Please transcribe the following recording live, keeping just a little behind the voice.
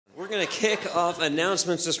going to kick off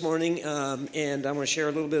announcements this morning, and I'm going to share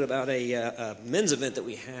a little bit about a men's event that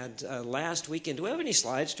we had last weekend. Do we have any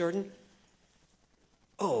slides, Jordan?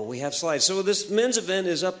 Oh, we have slides. So this men's event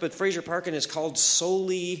is up at Fraser Park, and it's called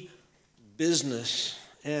Solely Business.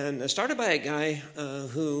 And started by a guy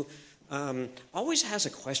who always has a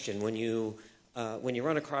question when you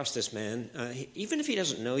run across this man. Even if he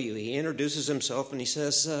doesn't know you, he introduces himself and he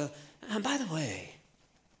says, by the way,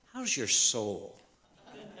 how's your soul?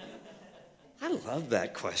 I love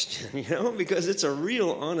that question, because it's a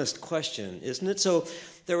real honest question, isn't it? So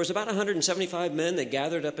there was about 175 men that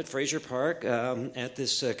gathered up at Fraser Park at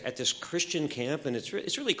this Christian camp, and it's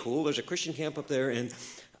really cool. There's a Christian camp up there, and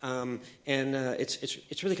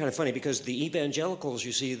it's really kind of funny because the evangelicals,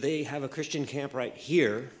 you see, they have a Christian camp right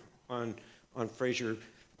here on Fraser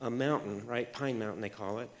Mountain, right? Pine Mountain, they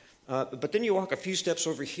call it. But then you walk a few steps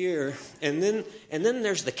over here, and then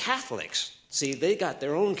there's the Catholics. See, they got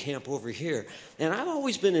their own camp over here. And I've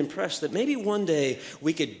always been impressed that maybe one day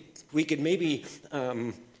we could maybe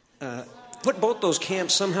put both those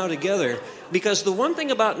camps somehow together. Because the one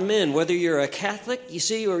thing about men, whether you're a Catholic, you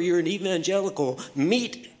see, or you're an evangelical,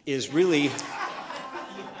 meat is really...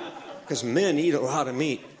 because men eat a lot of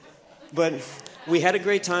meat. But we had a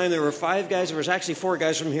great time. There were 5 guys. There was actually 4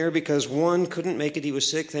 guys from here because one couldn't make it. He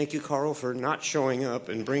was sick. Thank you, Carl, for not showing up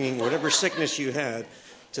and bringing whatever sickness you had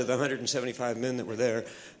to the 175 men that were there.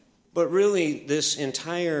 But really, this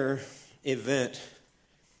entire event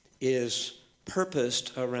is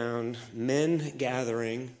purposed around men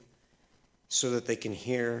gathering so that they can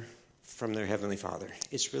hear from their Heavenly Father.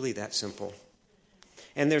 It's really that simple.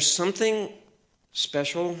 And there's something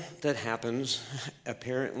special that happens.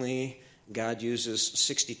 Apparently, God uses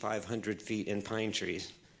 6,500 feet in pine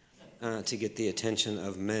trees to get the attention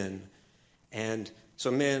of men. And so,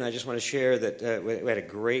 men, I just want to share that we had a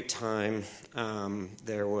great time.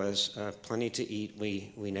 There was plenty to eat.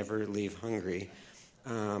 We never leave hungry.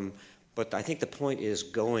 But I think the point is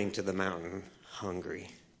going to the mountain hungry.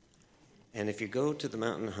 And if you go to the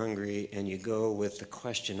mountain hungry and you go with the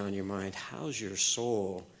question on your mind, how's your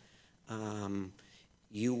soul?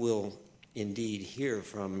 You will indeed hear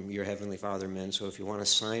from your Heavenly Father, men. So if you want to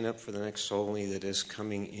sign up for the next Solely that is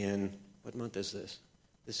coming in, what month is this?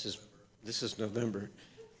 This is November.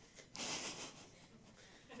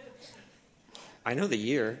 I know the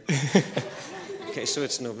year. Okay, so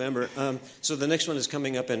it's November. So the next one is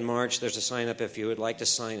coming up in March. There's a sign up if you would like to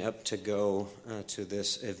sign up to go to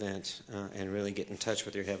this event and really get in touch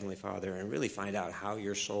with your Heavenly Father and really find out how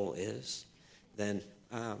your soul is. Then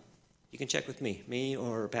you can check with me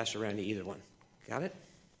or Pastor Randy, either one. Got it?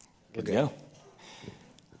 Good to go.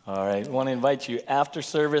 All right, I want to invite you. After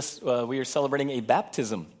service, we are celebrating a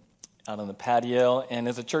baptism out on the patio, and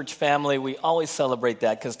as a church family, we always celebrate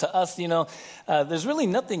that because to us, there's really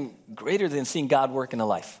nothing greater than seeing God work in a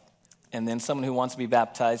life, and then someone who wants to be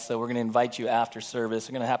baptized. So we're going to invite you after service. It's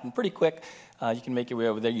going to happen pretty quick. You can make your way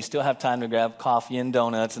over there. You still have time to grab coffee and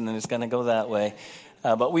donuts, and then it's going to go that way.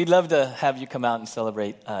 But we'd love to have you come out and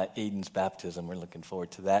celebrate Aiden's baptism. We're looking forward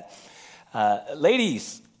to that.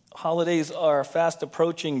 Ladies, holidays are fast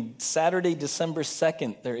approaching. Saturday, December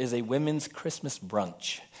 2nd, there is a women's Christmas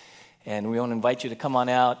brunch. And we want to invite you to come on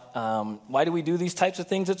out. Why do we do these types of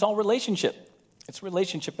things? It's all relationship. It's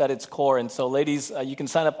relationship at its core. And so, ladies, you can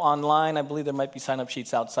sign up online. I believe there might be sign-up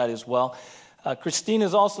sheets outside as well. Christine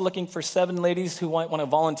is also looking for 7 ladies who want to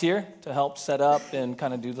volunteer to help set up and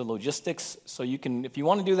kind of do the logistics. So you can, if you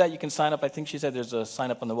want to do that, you can sign up. I think she said there's a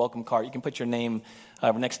sign-up on the welcome card. You can put your name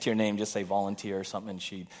next to your name, just say volunteer or something, and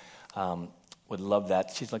she would love that.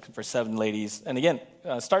 She's looking for 7 ladies. And again,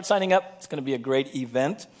 start signing up. It's going to be a great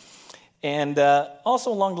event. And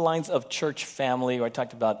also along the lines of church family, where I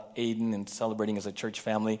talked about Aiden and celebrating as a church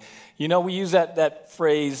family. We use that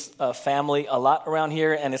phrase, family, a lot around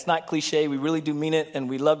here, and it's not cliche. We really do mean it, and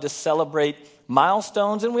we love to celebrate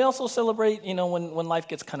milestones, and we also celebrate, when life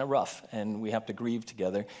gets kind of rough, and we have to grieve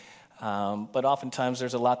together. But oftentimes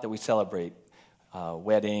there's a lot that we celebrate,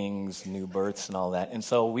 weddings, new births, and all that. And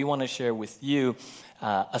so we want to share with you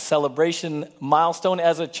a celebration milestone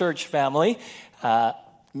as a church family.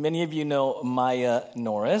 Many of you know Maya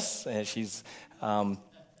Norris. She's been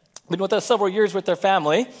with us several years with her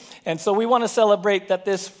family. And so we want to celebrate that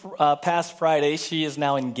this past Friday, she is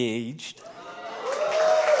now engaged.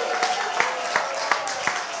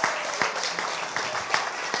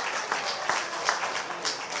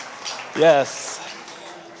 Yes.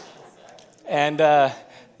 And,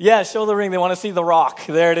 show the ring. They want to see the rock.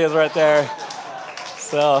 There it is right there.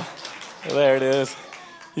 So, there it is.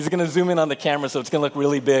 He's going to zoom in on the camera, so it's going to look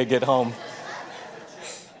really big at home.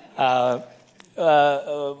 But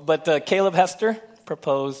Caleb Hester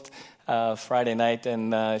proposed Friday night,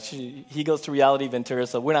 and he goes to Reality Ventura,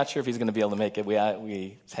 so we're not sure if he's going to be able to make it.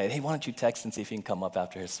 We said, hey, why don't you text and see if he can come up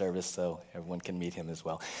after his service so everyone can meet him as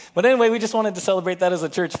well. But anyway, we just wanted to celebrate that as a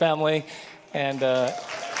church family, and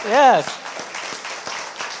yes.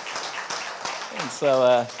 And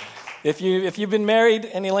so if you've been married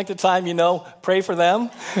any length of time, pray for them.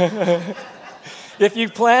 If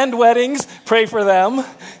you've planned weddings, pray for them,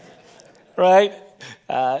 right?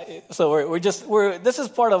 So this is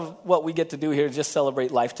part of what we get to do here, just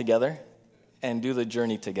celebrate life together and do the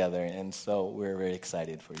journey together. And so we're very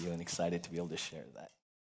excited for you and excited to be able to share that.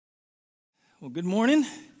 Well, good morning.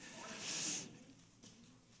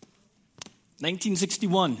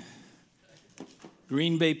 1961,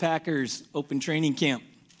 Green Bay Packers open training camp.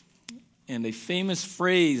 And a famous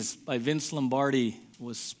phrase by Vince Lombardi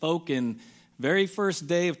was spoken very first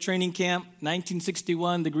day of training camp,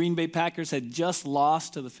 1961. The Green Bay Packers had just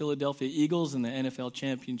lost to the Philadelphia Eagles in the NFL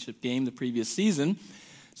championship game the previous season.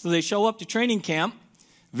 So they show up to training camp.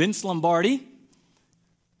 Vince Lombardi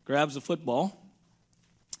grabs a football,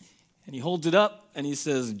 and he holds it up, and he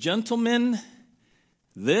says, "Gentlemen,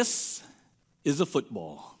 this is a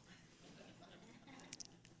football."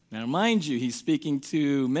 Now, mind you, he's speaking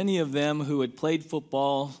to many of them who had played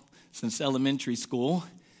football since elementary school.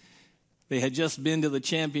 They had just been to the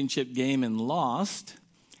championship game and lost.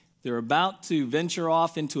 They're about to venture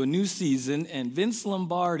off into a new season, and Vince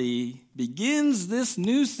Lombardi begins this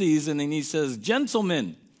new season, and he says,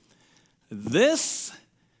 "Gentlemen, this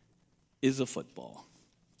is a football."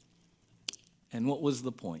 And what was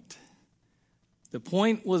the point? The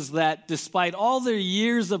point was that despite all their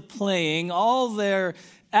years of playing, all their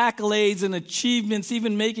accolades and achievements,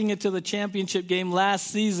 even making it to the championship game last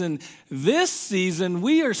season, this season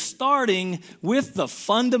we are starting with the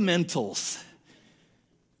fundamentals.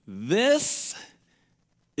 This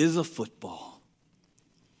is a football.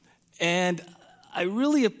 And I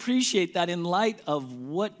really appreciate that in light of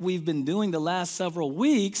what we've been doing the last several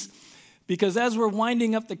weeks, because as we're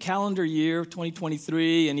winding up the calendar year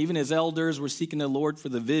 2023, and even as elders, we're seeking the Lord for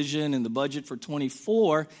the vision and the budget for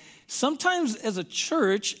 24. Sometimes as a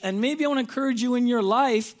church, and maybe I want to encourage you in your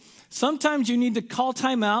life, sometimes you need to call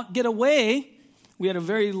time out, get away. We had a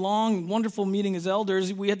very long, wonderful meeting as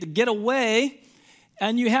elders. We had to get away,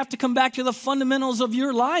 and you have to come back to the fundamentals of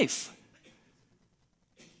your life.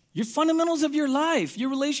 Your fundamentals of your life, your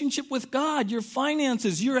relationship with God, your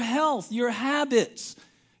finances, your health, your habits,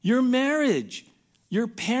 your marriage, your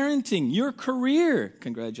parenting, your career.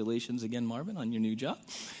 Congratulations again, Marvin, on your new job,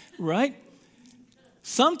 right?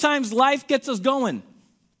 Sometimes life gets us going.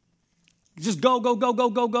 Just go,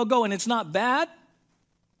 and it's not bad.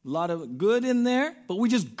 A lot of good in there, but we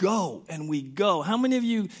just go and we go. How many of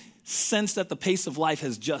you sense that the pace of life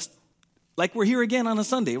has just, like we're here again on a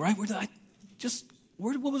Sunday, right? What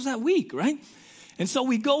was that week, right? And so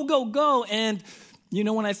we go, and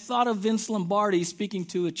when I thought of Vince Lombardi speaking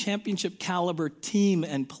to a championship caliber team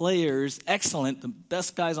and players, excellent, the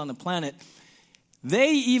best guys on the planet,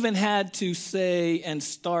 they even had to say and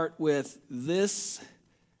start with, "This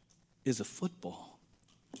is a football."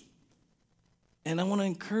 And I want to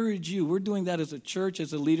encourage you. We're doing that as a church,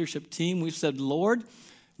 as a leadership team. We've said, "Lord,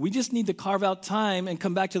 we just need to carve out time and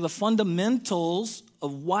come back to the fundamentals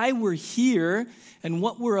of why we're here and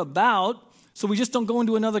what we're about, so we just don't go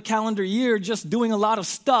into another calendar year just doing a lot of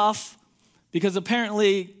stuff, because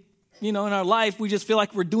apparently, in our life, we just feel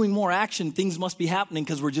like we're doing more action. Things must be happening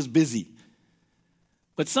because we're just busy."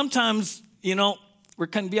 But sometimes, we're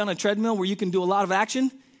kind of be on a treadmill where you can do a lot of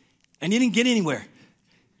action and you didn't get anywhere,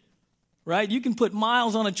 right? You can put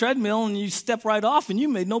miles on a treadmill and you step right off and you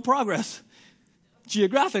made no progress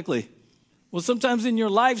geographically. Well, sometimes in your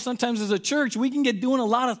life, sometimes as a church, we can get doing a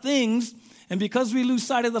lot of things, and because we lose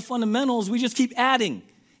sight of the fundamentals, we just keep adding.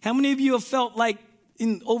 How many of you have felt like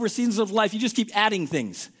in over seasons of life, you just keep adding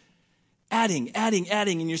things? Adding,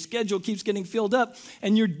 and your schedule keeps getting filled up,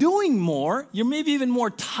 and you're doing more. You're maybe even more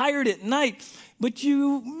tired at night, but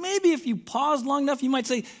maybe if you pause long enough, you might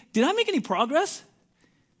say, "Did I make any progress?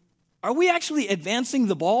 Are we actually advancing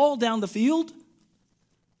the ball down the field?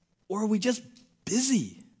 Or are we just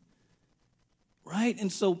busy?" Right?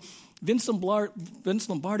 And so Vince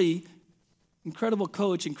Lombardi, incredible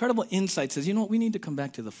coach, incredible insight, says, we need to come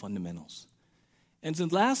back to the fundamentals. And so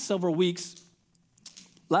the last several weeks,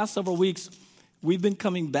 we've been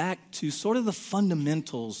coming back to sort of the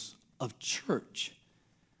fundamentals of church.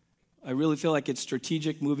 I really feel like it's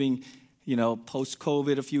strategic moving,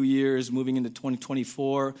 post-COVID a few years, moving into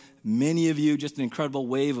 2024. Many of you, just an incredible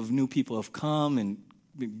wave of new people have come and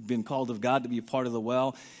been called of God to be a part of the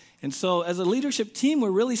well. And so as a leadership team,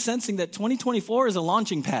 we're really sensing that 2024 is a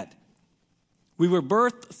launching pad. We were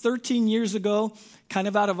birthed 13 years ago, kind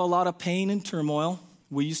of out of a lot of pain and turmoil.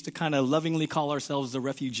 We used to kind of lovingly call ourselves the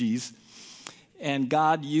refugees. And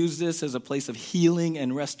God used this as a place of healing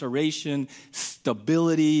and restoration,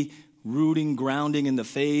 stability, rooting, grounding in the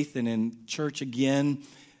faith and in church again.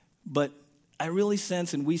 But I really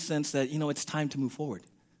sense, and we sense that, it's time to move forward.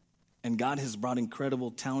 And God has brought incredible,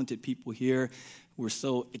 talented people here. We're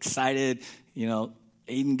so excited.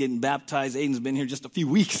 Aiden getting baptized. Aiden's been here just a few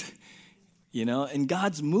weeks, and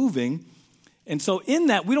God's moving. And so in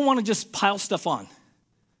that, we don't want to just pile stuff on.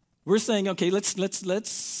 We're saying, okay,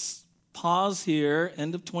 let's pause here,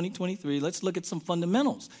 end of 2023. Let's look at some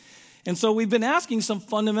fundamentals. And so we've been asking some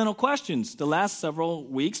fundamental questions the last several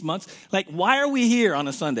weeks, months, like, why are we here on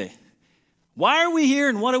a Sunday? Why are we here,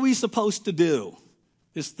 and what are we supposed to do?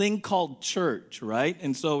 This thing called church, right?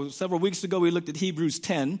 And so several weeks ago, we looked at Hebrews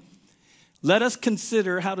 10. Let us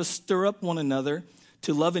consider how to stir up one another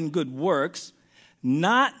to love and good works,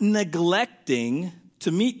 not neglecting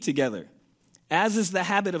to meet together, as is the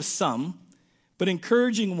habit of some, but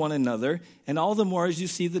encouraging one another, and all the more as you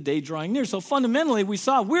see the day drawing near. So fundamentally, we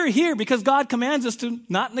saw we're here because God commands us to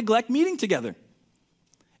not neglect meeting together.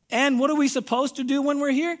 And what are we supposed to do when we're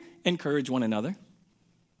here? Encourage one another.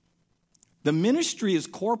 The ministry is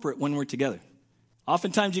corporate when we're together.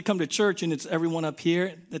 Oftentimes you come to church and it's everyone up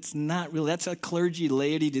here. That's a clergy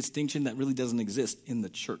laity distinction that really doesn't exist in the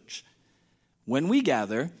church. When we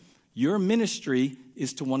gather, your ministry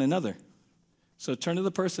is to one another. So turn to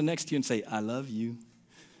the person next to you and say, I love you.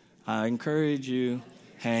 I encourage you.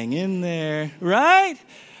 Hang in there. Right?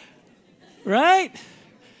 Right?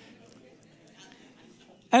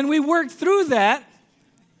 And we work through that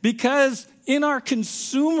because in our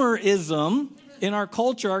consumerism, in our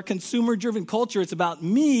culture, our consumer-driven culture, it's about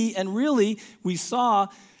me, and really, we saw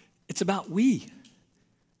it's about we.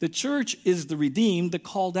 The church is the redeemed, the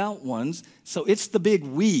called out ones, so it's the big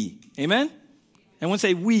we. Amen? Everyone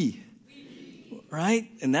say we. Right?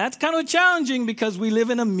 And that's kind of challenging because we live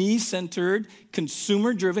in a me-centered,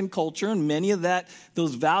 consumer-driven culture, and many of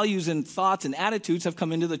those values and thoughts and attitudes have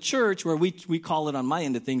come into the church where we call it, on my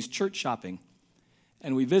end of things, church shopping.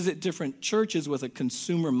 And we visit different churches with a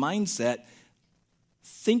consumer mindset,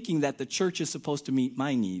 thinking that the church is supposed to meet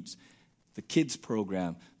my needs. The kids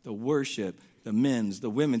program, the worship, the men's, the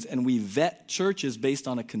women's, and we vet churches based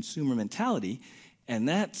on a consumer mentality, and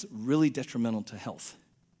that's really detrimental to health.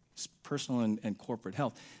 It's personal and corporate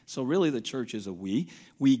health. So really the church is a we.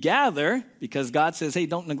 We gather because God says, hey,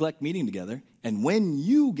 don't neglect meeting together. And when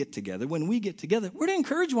we get together, we're to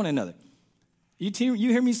encourage one another. You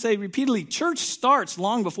hear me say repeatedly, church starts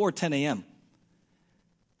long before 10 a.m.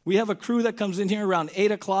 We have a crew that comes in here around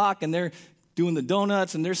 8 o'clock, and they're doing the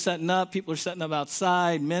donuts, and they're setting up. People are setting up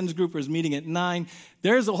outside. Men's group is meeting at 9.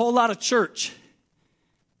 There's a whole lot of church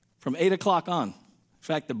from 8 o'clock on. In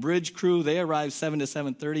fact, the bridge crew, they arrive 7 to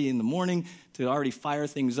 7:30 in the morning to already fire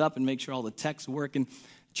things up and make sure all the tech's working.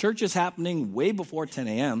 Church is happening way before 10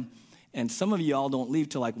 a.m., and some of you all don't leave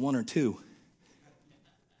till like 1 or 2.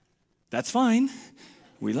 That's fine.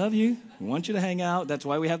 We love you. We want you to hang out. That's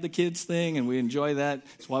why we have the kids thing, and we enjoy that.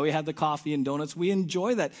 That's why we have the coffee and donuts. We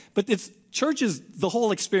enjoy that. But church is the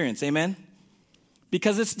whole experience, amen?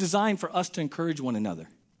 Because it's designed for us to encourage one another.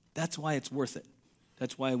 That's why it's worth it.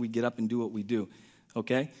 That's why we get up and do what we do,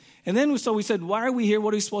 okay? And then so we said, why are we here?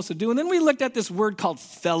 What are we supposed to do? And then we looked at this word called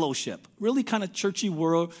fellowship, really kind of churchy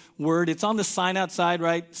word. It's on the sign outside,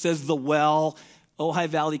 right? It says The Well, Ojai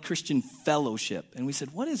Valley Christian Fellowship. And we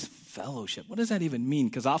said, what is fellowship? What does that even mean?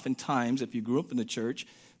 Because oftentimes, if you grew up in the church,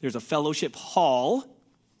 there's a fellowship hall.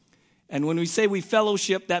 And when we say we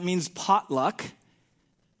fellowship, that means potluck,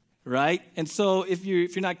 right? And so if you're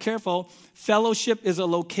not careful, fellowship is a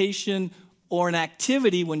location or an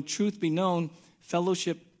activity. When truth be known,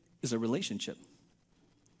 fellowship is a relationship.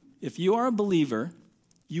 If you are a believer,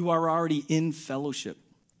 you are already in fellowship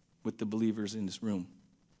with the believers in this room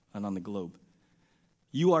and on the globe.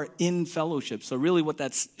 You are in fellowship. So really what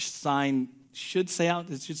that sign should say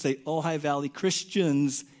it should say Ojai Valley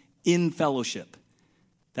Christians in fellowship.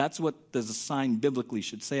 That's what the sign biblically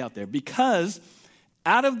should say out there. Because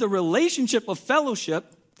out of the relationship of fellowship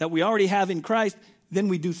that we already have in Christ, then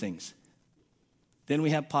we do things. Then we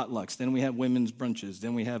have potlucks. Then we have women's brunches.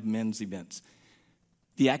 Then we have men's events.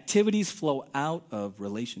 The activities flow out of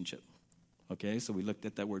relationship. Okay, so we looked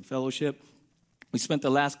at that word fellowship. We spent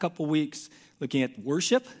the last couple weeks looking at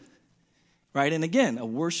worship, right? And again, a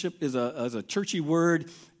worship is a churchy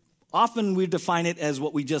word. Often we define it as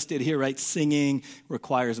what we just did here, right? Singing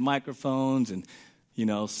requires microphones and,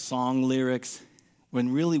 song lyrics.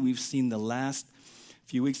 When really we've seen the last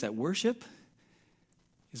few weeks that worship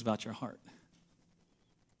is about your heart.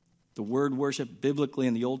 The word worship biblically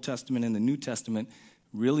in the Old Testament and the New Testament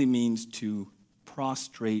really means to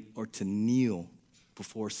prostrate or to kneel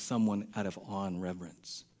before someone out of awe and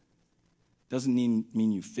reverence. Doesn't mean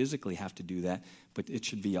you physically have to do that, but it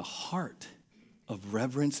should be a heart of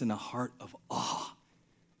reverence and a heart of awe,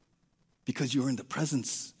 because you're in the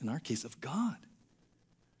presence, in our case, of God,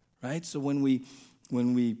 right? So when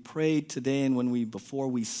we prayed today and before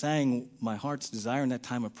we sang, my heart's desire in that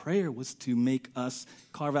time of prayer was to make us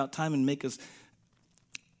carve out time and make us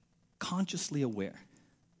consciously aware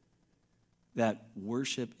that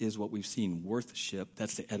worship is what we've seen, worthship.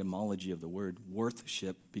 That's the etymology of the word,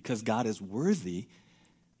 worthship. Because God is worthy,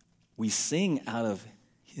 we sing out of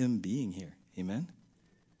him being here. Amen?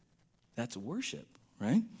 That's worship,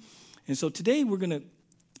 right? And so today we're going to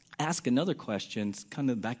ask another question,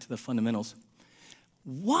 kind of back to the fundamentals.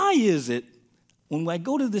 Why is it, when I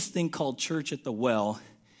go to this thing called Church at the Well,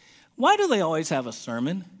 why do they always have a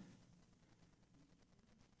sermon?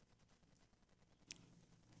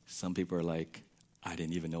 Some people are like, I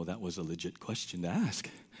didn't even know that was a legit question to ask.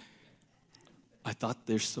 I thought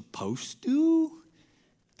they're supposed to.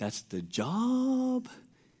 That's the job.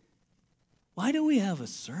 Why do we have a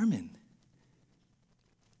sermon?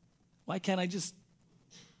 Why can't I just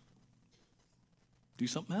do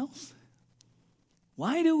something else?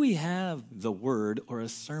 Why do we have the word or a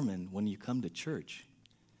sermon when you come to church?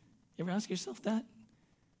 You ever ask yourself that?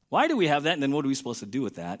 Why do we have that, and then what are we supposed to do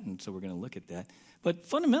with that? And so we're going to look at that. But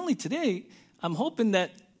fundamentally today, I'm hoping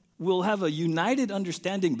that we'll have a united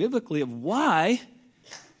understanding biblically of why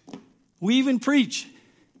we even preach.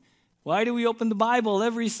 Why do we open the Bible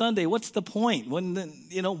every Sunday? What's the point?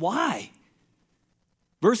 Why?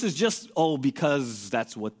 Versus just, because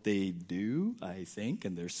that's what they do, I think,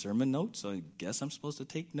 and their sermon notes. So I guess I'm supposed to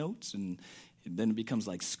take notes. And then it becomes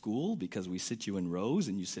like school because we sit you in rows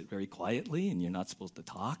and you sit very quietly and you're not supposed to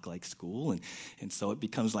talk like school. And so it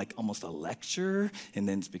becomes like almost a lecture, and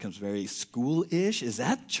then it becomes very school-ish. Is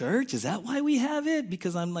that church? Is that why we have it?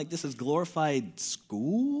 Because I'm like, this is glorified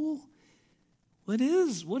school? What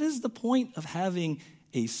is the point of having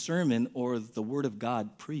a sermon or the Word of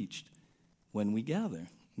God preached when we gather?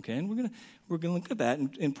 Okay, and we're gonna look at that,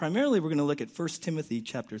 and primarily we're gonna look at 1 Timothy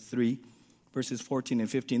chapter 3, verses 14 and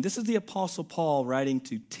 15. This is the Apostle Paul writing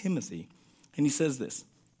to Timothy, and he says this: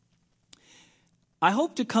 I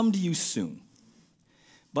hope to come to you soon,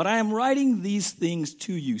 but I am writing these things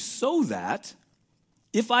to you so that,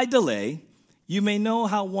 if I delay, you may know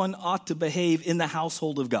how one ought to behave in the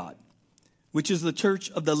household of God, which is the church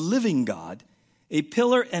of the living God, a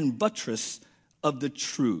pillar and buttress of the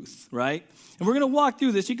truth, right? And we're going to walk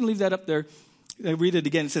through this. You can leave that up there. Read it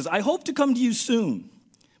again. It says, I hope to come to you soon,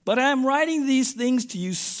 but I am writing these things to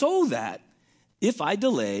you so that, if I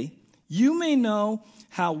delay, you may know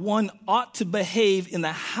how one ought to behave in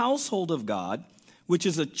the household of God, which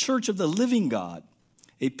is a church of the living God,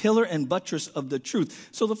 a pillar and buttress of the truth.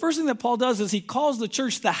 So the first thing that Paul does is he calls the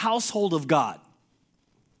church the household of God.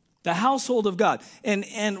 The household of God.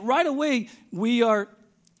 And right away, we are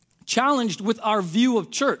challenged with our view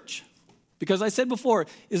of church. Because I said before,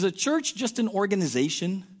 is a church just an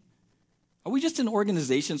organization? Are we just an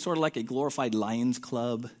organization, sort of like a glorified Lions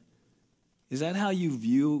Club? Is that how you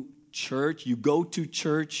view church? You go to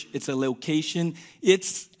church, it's a location,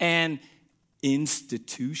 it's an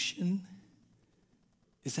institution?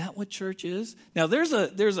 Is that what church is? Now, there's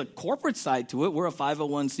a corporate side to it. We're a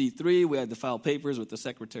 501c3. We have to file papers with the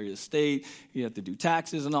Secretary of State. You have to do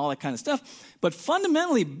taxes and all that kind of stuff. But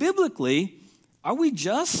fundamentally, biblically, are we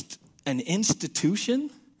just an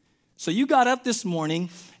institution? So you got up this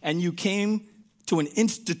morning and you came to an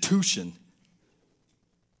institution.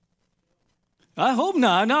 I hope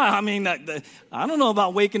not. No, I mean, I don't know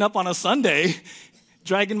about waking up on a Sunday,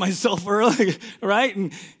 dragging myself early, right?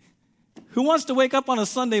 And who wants to wake up on a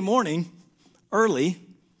Sunday morning early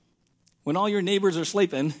when all your neighbors are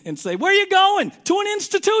sleeping and say, where are you going? To an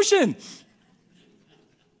institution.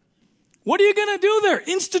 What are you going to do there?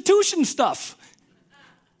 Institution stuff.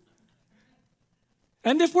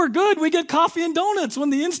 And if we're good, we get coffee and donuts when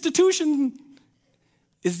the institution...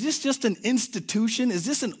 Is this just an institution? Is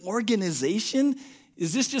this an organization?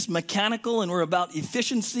 Is this just mechanical and we're about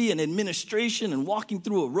efficiency and administration and walking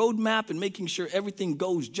through a roadmap and making sure everything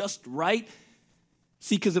goes just right?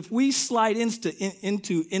 See, because if we slide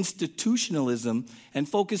into institutionalism and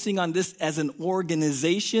focusing on this as an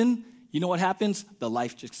organization, you know what happens? The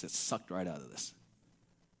life just gets sucked right out of this.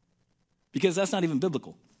 Because that's not even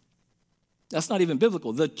biblical. That's not even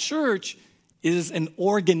biblical. The church is an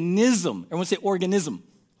organism. Everyone say organism.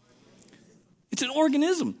 It's an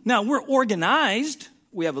organism. Now, we're organized,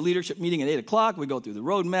 we have a leadership meeting at 8 o'clock. We go through the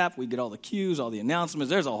roadmap. We get all the cues, all the announcements.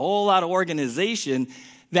 There's a whole lot of organization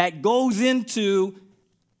that goes into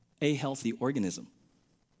a healthy organism.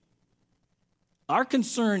 Our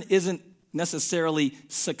concern isn't necessarily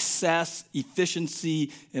success,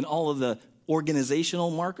 efficiency, and all of the organizational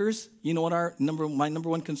markers. You know what my number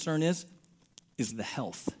one concern is? Is the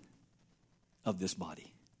health of this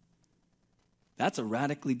body. That's a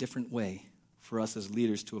radically different way for us as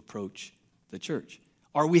leaders to approach the church.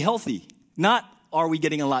 Are we healthy? Not are we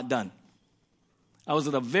getting a lot done? I was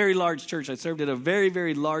at a very large church. I served at a very,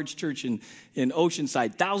 very large church in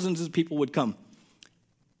Oceanside. Thousands of people would come.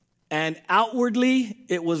 And outwardly,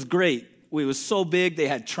 it was great. We was so big, they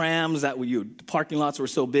had trams the parking lots were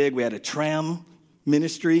so big. We had a tram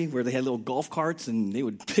ministry where they had little golf carts and they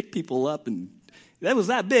would pick people up, and that was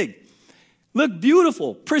that big. Looked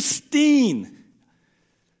beautiful, pristine.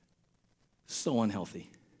 So unhealthy.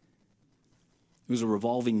 It was a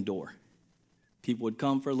revolving door. People would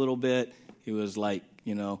come for a little bit. It was like,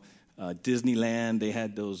 Disneyland. They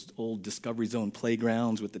had those old Discovery Zone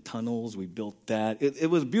playgrounds with the tunnels. We built that. It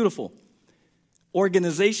was beautiful.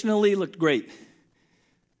 Organizationally, looked great.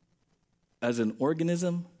 As an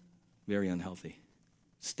organism, very unhealthy.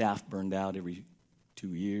 Staff burned out every 2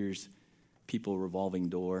 years. People revolving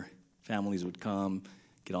door. Families would come,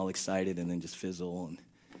 get all excited, and then just fizzle. And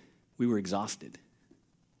we were exhausted.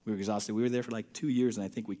 We were there for like 2 years, and I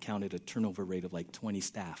think we counted a turnover rate of like 20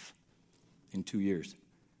 staff in 2 years.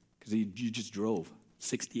 Because you just drove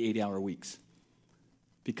 60, 80-hour weeks.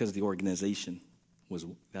 Because the organization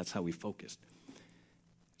that's how we focused.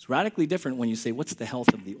 It's radically different when you say, what's the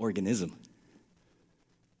health of the organism?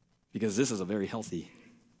 Because this is a very healthy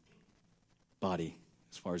body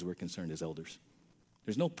as far as we're concerned as elders.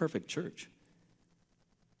 There's no perfect church.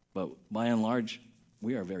 But by and large,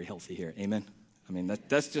 we are very healthy here. Amen? I mean,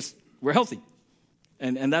 that's just, we're healthy.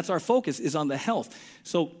 And that's our focus, is on the health.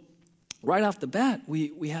 So right off the bat,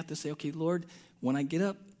 we have to say, okay, Lord, when I get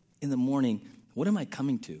up in the morning, what am I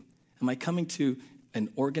coming to? Am I coming to an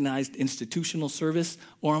organized institutional service,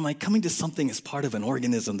 or am I coming to something as part of an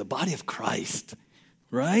organism, the body of Christ,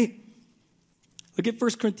 right? Look at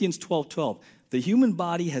 1 Corinthians 12:12. The human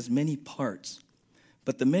body has many parts,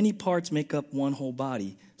 but the many parts make up one whole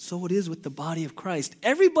body. So it is with the body of Christ.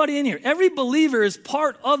 Everybody in here, every believer is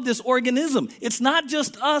part of this organism. It's not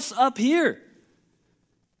just us up here.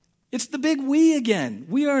 It's the big we again.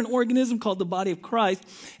 We are an organism called the body of Christ.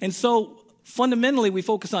 And so fundamentally, we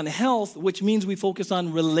focus on health, which means we focus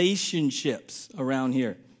on relationships around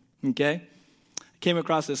here, okay? I came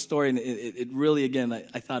across this story, and it really, again,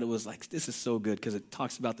 I thought it was like, this is so good, because it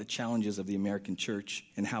talks about the challenges of the American church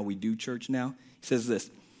and how we do church now. It says this: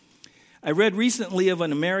 I read recently of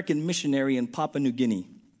an American missionary in Papua New Guinea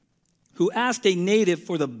who asked a native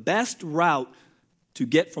for the best route to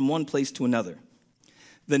get from one place to another.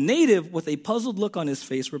 The native, with a puzzled look on his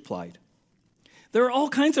face, replied, "There are all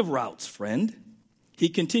kinds of routes, friend." He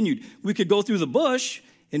continued, "We could go through the bush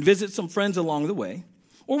and visit some friends along the way,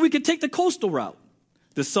 or we could take the coastal route.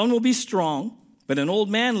 The sun will be strong, but an old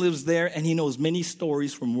man lives there and he knows many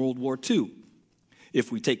stories from World War II.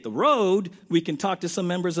 If we take the road, we can talk to some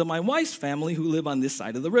members of my wife's family who live on this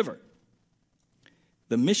side of the river."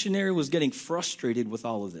 The missionary was getting frustrated with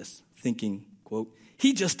all of this, thinking, quote,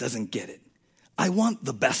 "He just doesn't get it. I want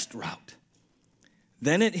the best route."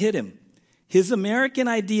 Then it hit him. His American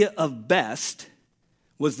idea of best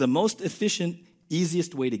was the most efficient,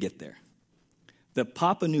 easiest way to get there. The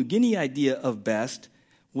Papua New Guinea idea of best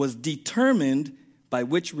was determined by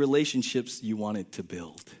which relationships you wanted to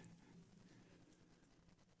build.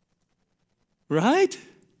 Right?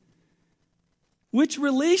 Which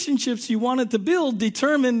relationships you wanted to build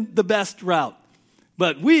determined the best route.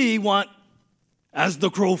 But we want, as the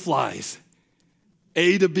crow flies,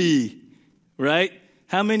 A to B, right?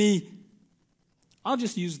 I'll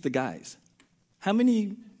just use the guys. How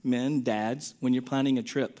many men, dads, when you're planning a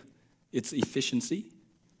trip, it's efficiency,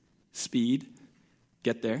 speed,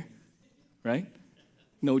 get there, right?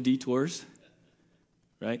 No detours,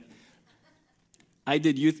 right? I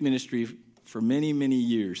did youth ministry for many, many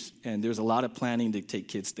years, and there's a lot of planning to take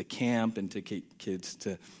kids to camp and to take kids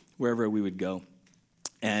to wherever we would go.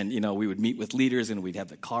 And, we would meet with leaders, and we'd have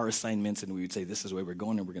the car assignments, and we would say, this is where we're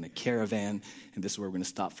going, and we're going to caravan, and this is where we're going to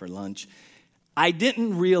stop for lunch. I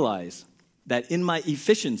didn't realize that in my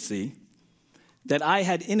efficiency, that I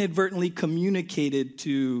had inadvertently communicated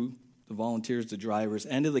to the volunteers, the drivers,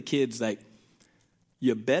 and to the kids that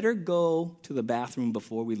you better go to the bathroom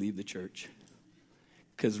before we leave the church,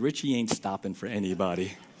 because Richie ain't stopping for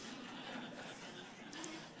anybody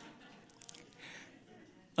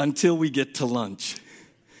until we get to lunch.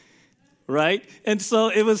 right? And so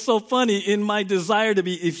it was so funny in my desire to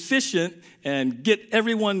be efficient and get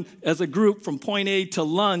everyone as a group from point A to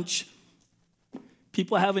lunch,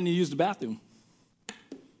 people having to use the bathroom.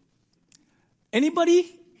 Anybody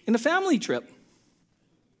in a family trip?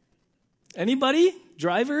 Anybody?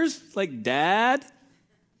 Drivers? Like, Dad?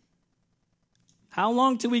 How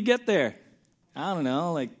long till we get there? I don't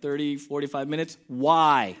know, like 30, 45 minutes.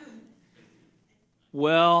 Why?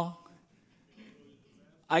 Well,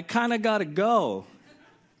 I kind of got to go.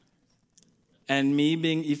 And me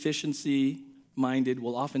being efficiency-minded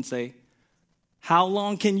will often say, how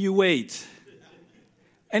long can you wait?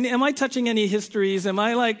 And am I touching any histories? Am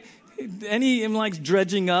I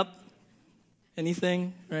dredging up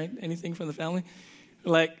anything, right? Anything from the family?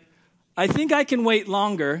 Like, I think I can wait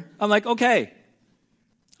longer. I'm like, okay.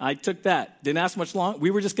 I took that. Didn't ask much long. We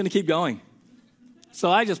were just going to keep going. So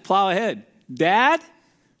I just plow ahead. Dad?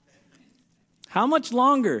 How much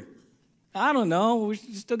longer? I don't know. We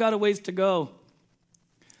still got a ways to go.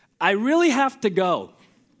 I really have to go.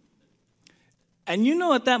 And you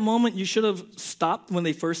know at that moment you should have stopped when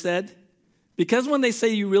they first said, because when they say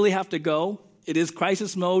you really have to go, it is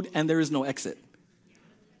crisis mode and there is no exit.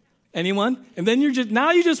 Anyone? And then you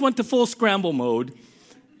just went to full scramble mode.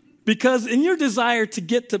 Because in your desire to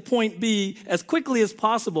get to point B as quickly as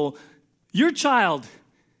possible, your child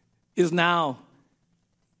is now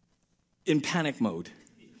in panic mode.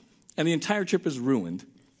 And the entire trip is ruined.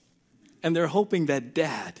 And they're hoping that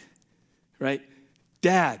Dad,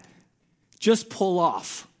 just pull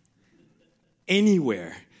off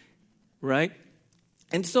anywhere, right?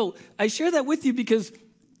 And so I share that with you because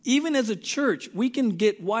even as a church, we can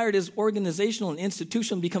get wired as organizational and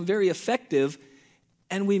institutional, become very effective,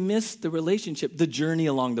 and we miss the relationship, the journey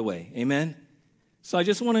along the way. Amen? So I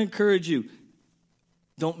just want to encourage you,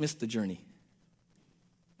 don't miss the journey.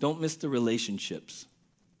 Don't miss the relationships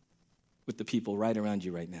with the people right around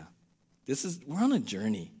you right now. We're on a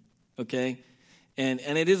journey, okay? And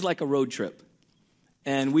it is like a road trip.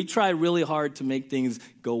 And we try really hard to make things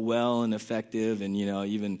go well and effective, and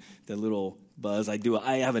even the little buzz. I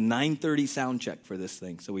have a 9:30 sound check for this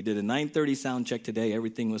thing. So we did a 9:30 sound check today.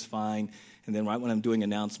 Everything was fine. And then right when I'm doing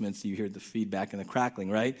announcements, you hear the feedback and the crackling,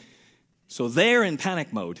 right? So they're in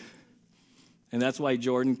panic mode. And that's why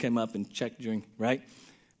Jordan came up and checked during, right?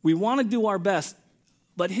 We want to do our best.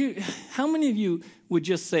 But here, how many of you would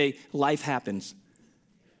just say life happens?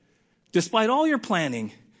 Despite all your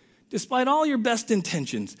planning, despite all your best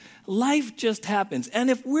intentions, life just happens. And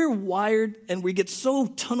if we're wired and we get so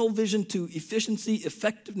tunnel vision to efficiency,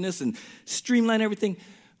 effectiveness, and streamline everything,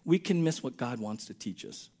 we can miss what God wants to teach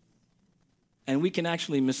us. And we can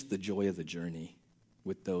actually miss the joy of the journey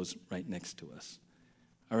with those right next to us.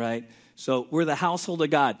 All right? So we're the household of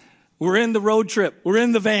God. We're in the road trip. We're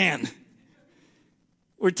in the van.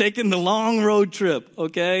 We're taking the long road trip,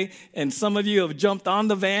 okay? And some of you have jumped on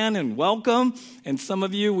the van and welcome. And some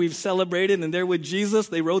of you we've celebrated and they're with Jesus.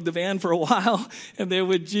 They rode the van for a while and they're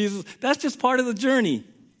with Jesus. That's just part of the journey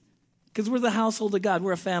because we're the household of God.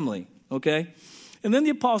 We're a family, okay? And then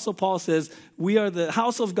the Apostle Paul says, we are the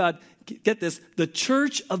house of God. Get this, the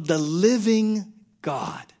church of the living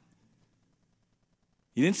God.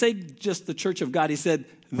 He didn't say just the church of God. He said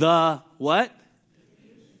the what?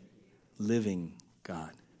 Living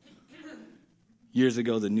God. Years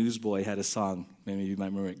ago, the Newsboy had a song. Maybe you might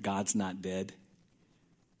remember it. God's Not Dead.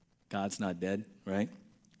 God's not dead, right?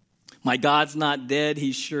 My God's not dead.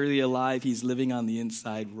 He's surely alive. He's living on the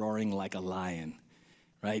inside, roaring like a lion,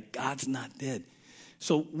 right? God's not dead.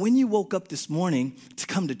 So when you woke up this morning to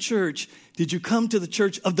come to church, did you come to the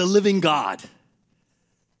church of the living God?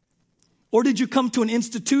 Or did you come to an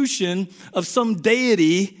institution of some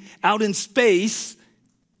deity out in space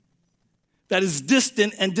that is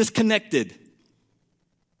distant and disconnected?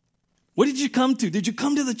 What did you come to? Did you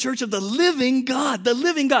come to the church of the living God? The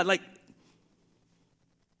living God. Like,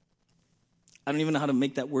 I don't even know how to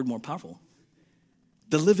make that word more powerful.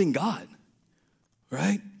 The living God,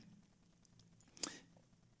 right?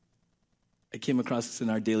 I came across this in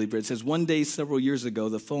our Daily Bread. It says, one day several years ago,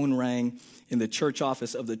 the phone rang in the church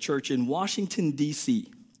office of the church in Washington,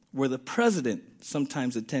 D.C., where the president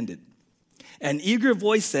sometimes attended. An eager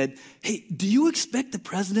voice said, hey, do you expect the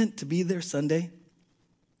president to be there Sunday?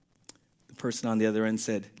 The person on the other end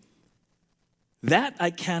said, that I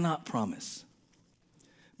cannot promise.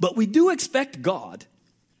 But we do expect God,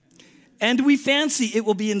 and we fancy it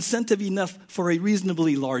will be incentive enough for a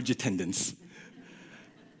reasonably large attendance.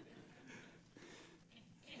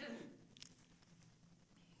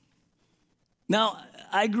 Now,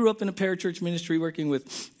 I grew up in a parachurch ministry working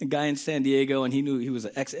with a guy in San Diego, and he was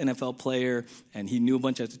an ex-NFL player, and he knew a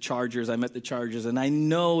bunch of the Chargers. I met the Chargers, and I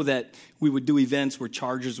know that we would do events where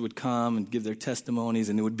Chargers would come and give their testimonies,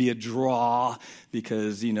 and it would be a draw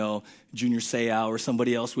because, Junior Seau or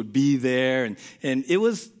somebody else would be there. And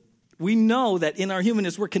we know that in our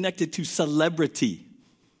humanness, we're connected to celebrity.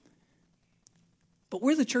 But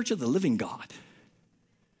we're the church of the living God.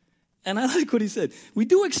 And I like what he said. We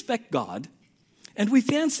do expect God, and we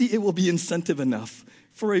fancy it will be incentive enough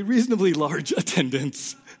for a reasonably large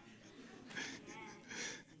attendance.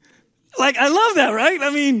 I love that, right? I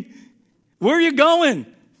mean, where are you going?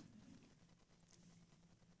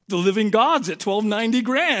 The Living God's at 1290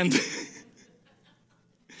 Grand.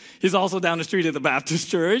 He's also down the street at the Baptist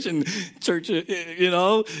church and church,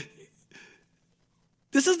 This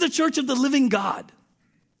is the church of the living God.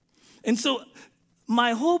 And so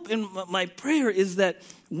my hope and my prayer is that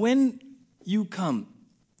when you come,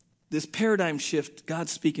 this paradigm shift,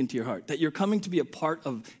 God's speaking to your heart, that you're coming to be a part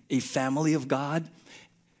of a family of God.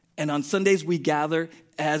 And on Sundays, we gather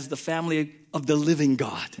as the family of the living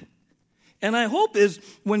God. And I hope is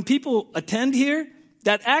when people attend here,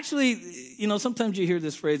 that actually, sometimes you hear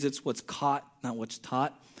this phrase, it's what's caught, not what's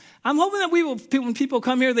taught. I'm hoping that when people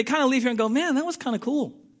come here, they kind of leave here and go, man, that was kind of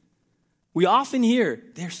cool. We often hear,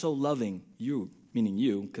 they're so loving. You, meaning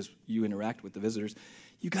you, because you interact with the visitors.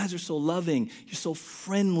 You guys are so loving. You're so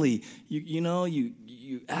friendly.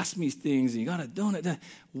 You ask me things, and you got a donut.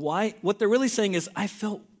 Why? What they're really saying is, I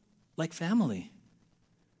felt like family.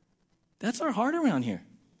 That's our heart around here.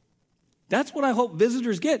 That's what I hope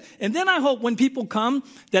visitors get. And then I hope when people come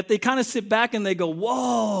that they kind of sit back and they go,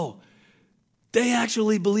 whoa, they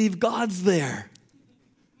actually believe God's there.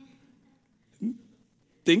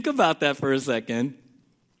 Think about that for a second.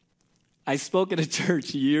 I spoke at a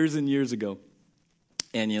church years and years ago.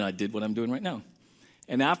 And, I did what I'm doing right now.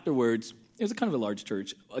 And afterwards, it was a kind of a large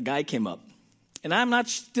church. A guy came up. And I'm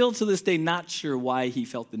still to this day not sure why he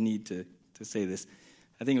felt the need to say this.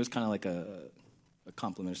 I think it was kind of like a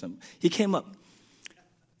compliment or something. He came up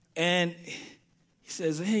and he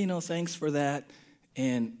says, hey, thanks for that.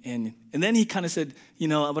 And then he kind of said,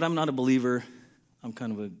 but I'm not a believer. I'm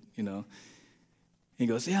kind of he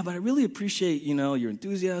goes, yeah, but I really appreciate, your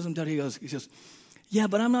enthusiasm. He goes, yeah,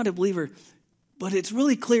 but I'm not a believer. But it's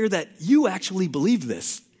really clear that you actually believe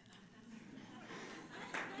this.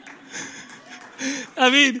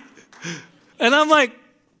 And I'm like,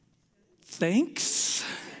 thanks.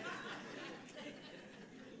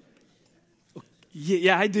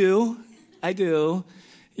 Yeah, I do. But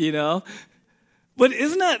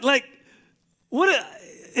isn't that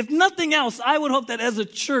if nothing else, I would hope that as a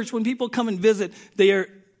church, when people come and visit, they are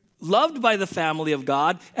loved by the family of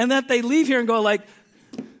God, and that they leave here and go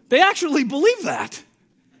they actually believe that.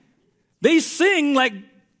 They sing like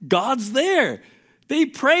God's there. They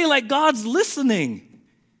pray like God's listening.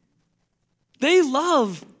 They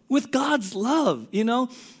love with God's love,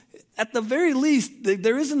 At the very least,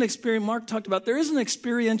 there is an experience, Mark talked about, there is an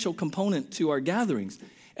experiential component to our gatherings.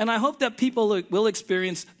 And I hope that people will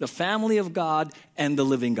experience the family of God and the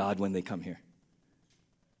living God when they come here.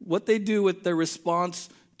 What they do with their response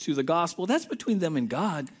to the gospel, that's between them and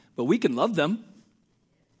God, but we can love them.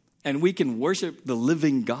 And we can worship the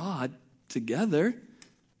living God together,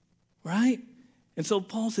 right? And so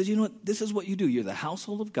Paul says, this is what you do. You're the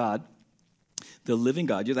household of God, the living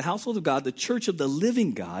God. You're the household of God, the church of the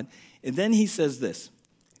living God. And then he says this,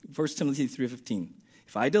 1 Timothy 3:15.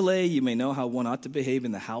 If I delay, you may know how one ought to behave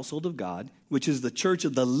in the household of God, which is the church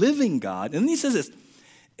of the living God. And then he says this,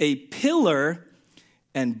 a pillar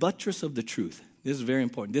and buttress of the truth. This is very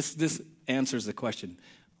important. This answers the question,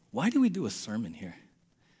 why do we do a sermon here?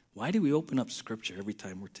 Why do we open up Scripture every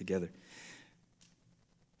time we're together?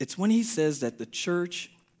 It's when he says that the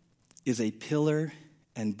church is a pillar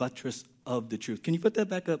and buttress of the truth. Can you put that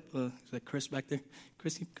back up? Is that Chris back there?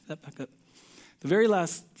 Chris, can you put that back up? The very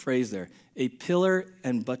last phrase there, a pillar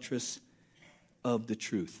and buttress of the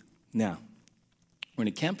truth. Now, we're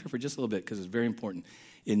going to camp here for just a little bit because it's very important.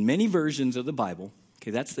 In many versions of the Bible,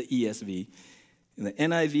 okay, that's the ESV, in the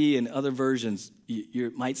NIV and other versions,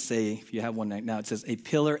 you might say, if you have one right now, it says a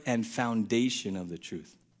pillar and foundation of the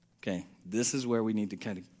truth. Okay, this is where we need to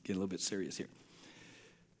kind of get a little bit serious here.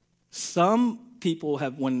 Some people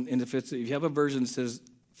have one, if you have a version that says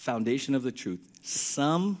foundation of the truth,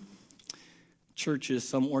 some churches,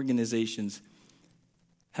 some organizations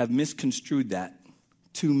have misconstrued that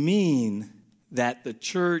to mean that the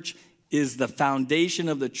church is the foundation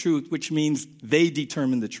of the truth, which means they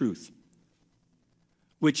determine the truth.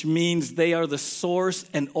 Which means they are the source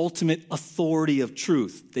and ultimate authority of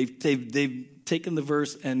truth. They've taken the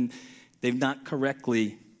verse and They've not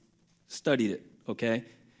correctly studied it, okay?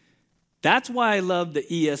 That's why I love the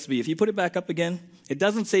ESV. If you put it back up again, it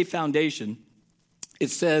doesn't say foundation.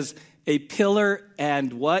 It says a pillar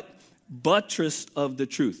and what? Buttress of the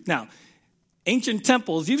truth. Now, ancient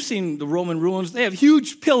temples, you've seen the Roman ruins, they have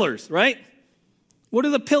huge pillars, right? What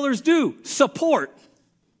do the pillars do? Support.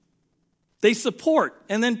 They support.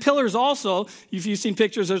 And then pillars also, if you've seen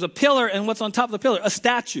pictures, there's a pillar, and what's on top of the pillar? A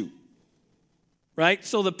statue. Right?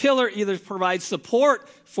 So the pillar either provides support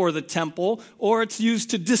for the temple or it's used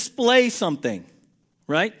to display something.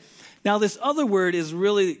 Right? Now, this other word is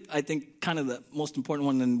really, I think, kind of the most important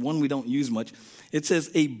one and one we don't use much. It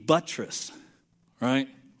says a buttress. Right?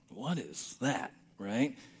 What is that?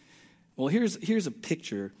 Right? Well, here's a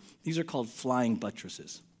picture. These are called flying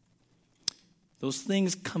buttresses. Those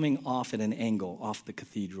things coming off at an angle off the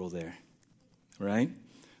cathedral there. Right?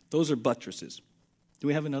 Those are buttresses. Do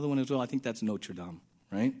we have another one as well? I think that's Notre Dame,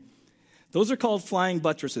 right? Those are called flying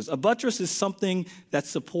buttresses. A buttress is something that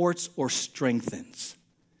supports or strengthens.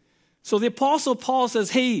 So the Apostle Paul says,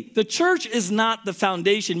 hey, the church is not the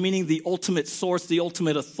foundation, meaning the ultimate source, the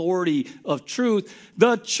ultimate authority of truth.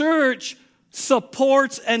 The church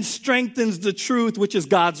supports and strengthens the truth, which is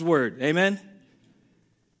God's word. Amen?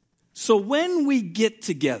 So when we get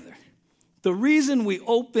together, the reason we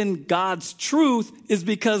open God's truth is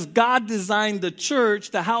because God designed the church,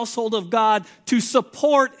 the household of God, to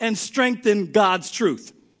support and strengthen God's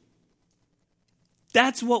truth.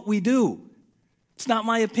 That's what we do. It's not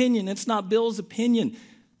my opinion. It's not Bill's opinion.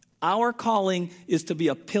 Our calling is to be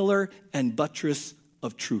a pillar and buttress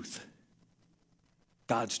of truth.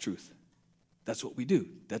 God's truth. That's what we do.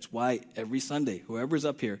 That's why every Sunday, whoever's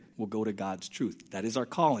up here will go to God's truth. That is our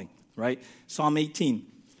calling, right? Psalm 18.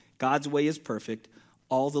 God's way is perfect.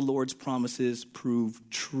 All the Lord's promises prove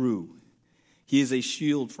true. He is a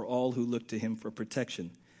shield for all who look to him for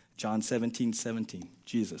protection. John 17:17,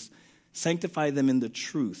 Jesus. Sanctify them in the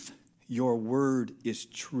truth. Your word is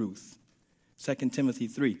truth. 2 Timothy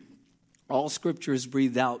 3. All scripture is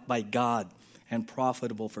breathed out by God and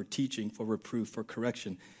profitable for teaching, for reproof, for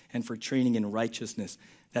correction, and for training in righteousness,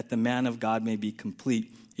 that the man of God may be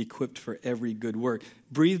complete, equipped for every good work.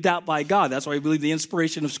 Breathed out by God. That's why we believe the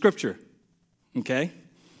inspiration of Scripture. Okay?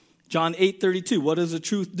 John 8:32. What does the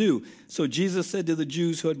truth do? So Jesus said to the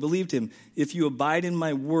Jews who had believed him, if you abide in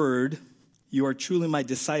my word, you are truly my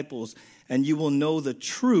disciples, and you will know the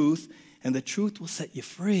truth, and the truth will set you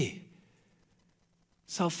free.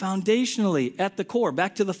 So foundationally, at the core,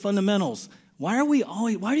 back to the fundamentals, why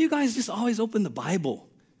do you guys just always open the Bible?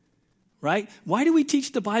 Right? Why do we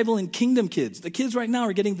teach the Bible in Kingdom Kids? The kids right now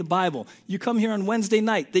are getting the Bible. You come here on Wednesday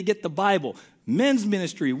night, they get the Bible. Men's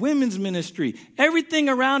ministry, women's ministry, everything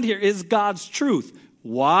around here is God's truth.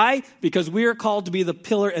 Why? Because we are called to be the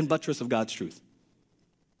pillar and buttress of God's truth.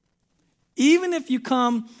 Even if you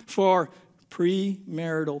come for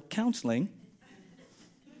premarital counseling,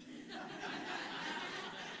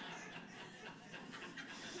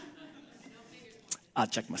 I'll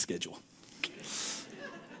check my schedule.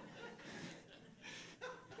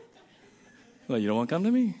 Well, you don't want to come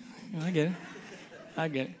to me? I get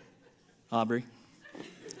it. Aubrey,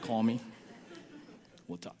 call me.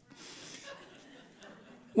 We'll talk.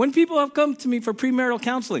 When people have come to me for premarital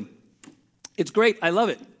counseling, it's great. I love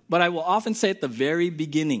it. But I will often say at the very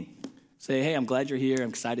beginning, say, hey, I'm glad you're here. I'm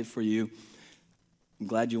excited for you. I'm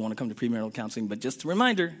glad you want to come to premarital counseling. But just a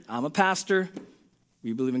reminder, I'm a pastor.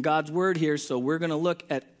 We believe in God's word here, so we're going to look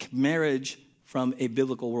at marriage from a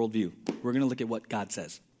biblical worldview. We're going to look at what God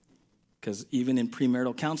says. Because even in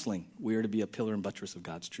premarital counseling, we are to be a pillar and buttress of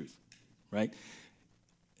God's truth, right?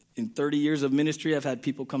 In 30 years of ministry, I've had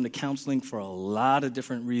people come to counseling for a lot of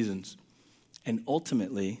different reasons. And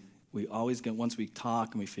ultimately, we always get, once we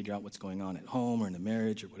talk and we figure out what's going on at home or in the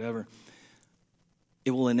marriage or whatever,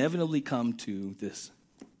 it will inevitably come to this.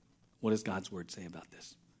 What does God's word say about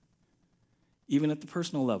this? Even at the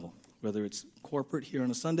personal level, whether it's corporate here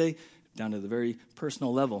on a Sunday, down to the very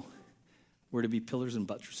personal level, we're to be pillars and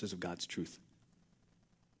buttresses of God's truth.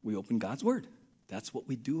 We open God's word. That's what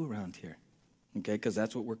we do around here, okay? Because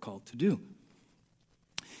that's what we're called to do.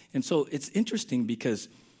 And so it's interesting because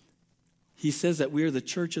he says that we are the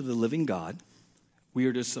church of the living God. We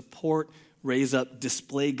are to support, raise up,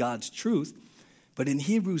 display God's truth. But in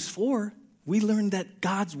Hebrews 4, we learn that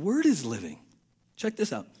God's word is living. Check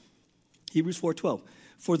this out. Hebrews 4:12.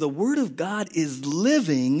 For the word of God is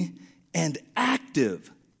living and active,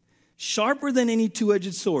 sharper than any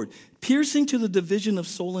two-edged sword, piercing to the division of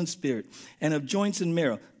soul and spirit, and of joints and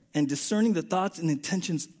marrow, and discerning the thoughts and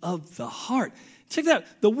intentions of the heart. Check that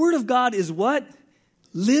out. The word of God is what?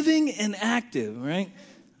 Living and active, right?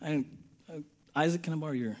 Isaac, can I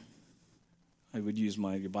borrow your I would use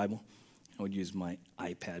your Bible. I would use my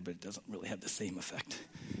iPad, but it doesn't really have the same effect.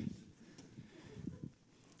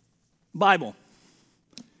 Bible.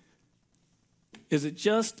 Is it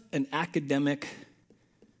just an academic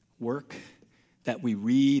work that we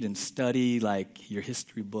read and study like your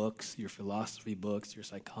history books, your philosophy books, your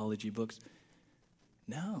psychology books?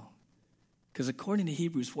 No. Because according to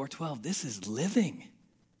Hebrews 4:12, this is living.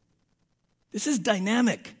 This is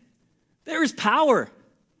dynamic. There is power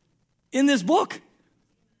in this book.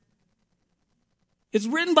 It's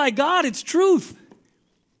written by God. It's truth.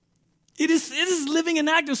 It is living and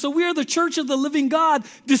active. So we are the church of the living God,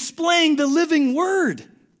 displaying the living word,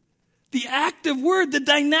 the active word, the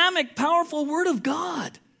dynamic, powerful word of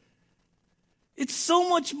God. It's so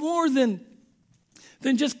much more than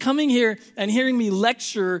just coming here and hearing me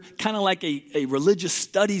lecture kind of like a religious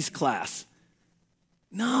studies class.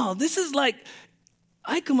 No, this is like,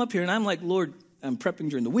 I come up here and I'm like, Lord, I'm prepping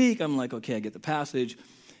during the week. I'm like, okay, I get the passage.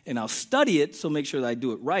 And I'll study it, so make sure that I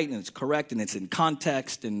do it right and it's correct and it's in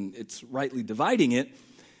context and it's rightly dividing it.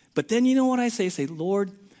 But then you know what I say? I say,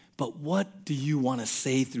 Lord, but what do you want to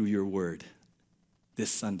say through your word this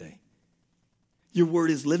Sunday? Your word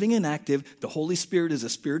is living and active. The Holy Spirit is a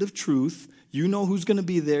spirit of truth. You know who's going to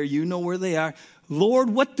be there. You know where they are. Lord,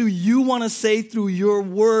 what do you want to say through your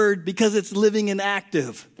word because it's living and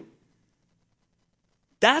active?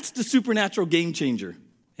 That's the supernatural game changer.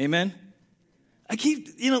 Amen?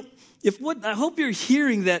 I hope you're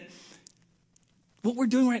hearing that what we're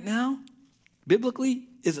doing right now, biblically,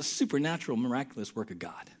 is a supernatural, miraculous work of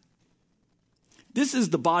God. This is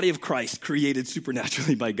the body of Christ created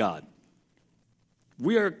supernaturally by God.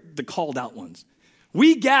 We are the called out ones.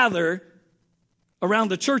 We gather around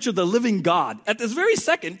the church of the living God. At this very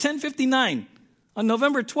second, 10:59, on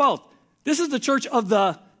November 12th, this is the church of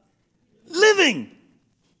the living.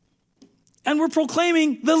 And we're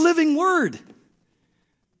proclaiming the living word.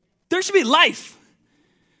 There should be life.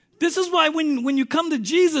 This is why when you come to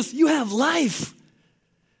Jesus, you have life.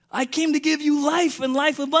 I came to give you life and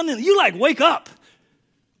life abundantly. You wake up.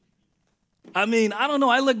 I mean, I don't know.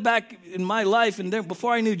 I look back in my life, and then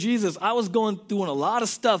before I knew Jesus, I was doing a lot of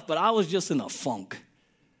stuff, but I was just in a funk.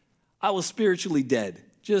 I was spiritually dead,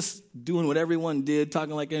 just doing what everyone did,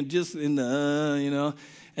 talking like, and just in the,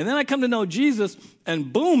 And then I come to know Jesus,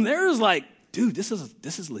 and boom, there's dude, this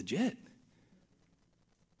is legit.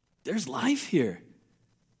 There's life here.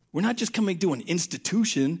 We're not just coming to an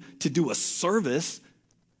institution to do a service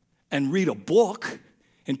and read a book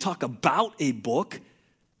and talk about a book.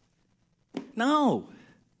 No,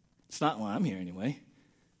 it's not why I'm here anyway.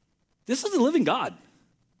 This is the living God.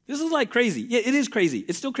 This is crazy. Yeah, it is crazy.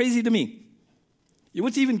 It's still crazy to me.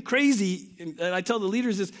 What's even crazy, and I tell the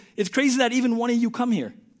leaders this, it's crazy that even one of you come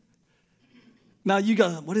here. Now you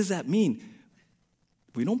go, what does that mean?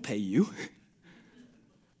 We don't pay you.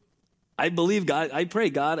 I believe God, I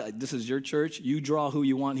pray, God, this is your church. You draw who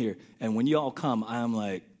you want here. And when you all come, I'm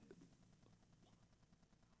like,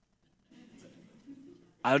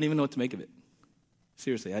 I don't even know what to make of it.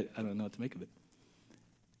 Seriously, I don't know what to make of it.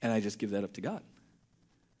 And I just give that up to God.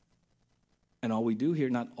 And all we do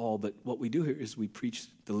here, not all, but what we do here is we preach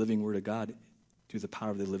the living word of God through the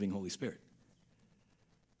power of the living Holy Spirit.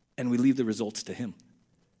 And we leave the results to him.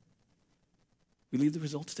 We leave the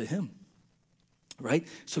results to him. Right?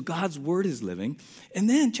 So God's word is living. And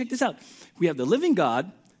then, check this out. We have the living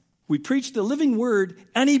God, we preach the living word,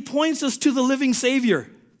 and he points us to the living Savior,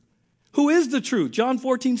 who is the truth. John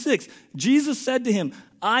 14:6. Jesus said to him,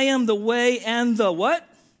 I am the way and the what?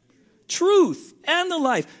 Truth and the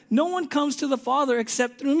life. No one comes to the Father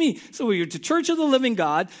except through me. So we're the church of the living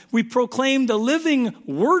God. We proclaim the living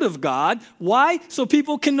word of God. Why? So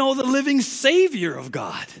people can know the living Savior of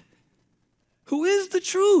God, who is the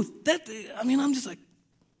truth. I'm just like,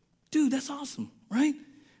 dude, that's awesome, right?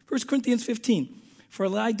 1 Corinthians 15. For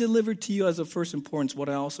I delivered to you as of first importance what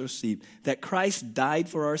I also received, that Christ died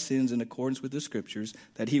for our sins in accordance with the Scriptures,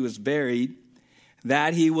 that he was buried,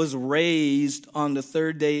 that he was raised on the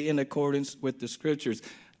third day in accordance with the Scriptures.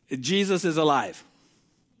 Jesus is alive.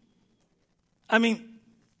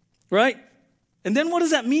 Right? And then what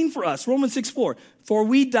does that mean for us? Romans 6:4. For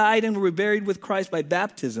we died and were buried with Christ by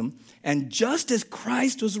baptism, and just as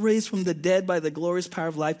Christ was raised from the dead by the glorious power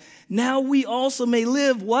of life, now we also may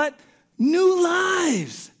live what? New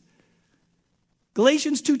lives.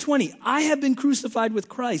 Galatians 2:20. I have been crucified with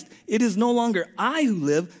Christ. It is no longer I who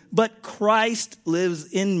live, but Christ lives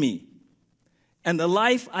in me. And the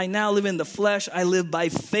life I now live in the flesh, I live by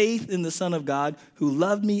faith in the Son of God, who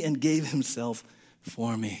loved me and gave himself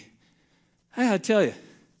for me. I gotta tell you,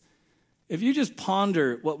 if you just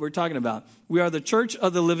ponder what we're talking about, we are the church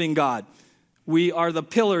of the living God. We are the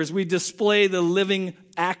pillars. We display the living,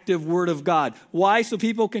 active Word of God. Why? So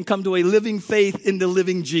people can come to a living faith in the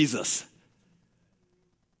living Jesus.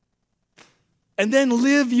 And then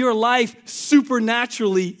live your life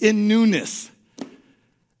supernaturally in newness.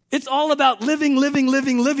 It's all about living. And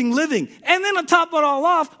then to top it all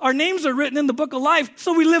off, our names are written in the book of life,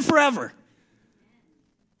 so we live forever.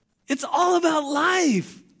 It's all about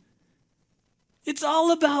life. It's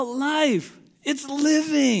all about life. It's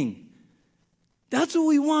living. That's what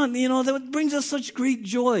we want. That brings us such great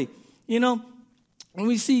joy. When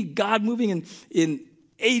we see God moving in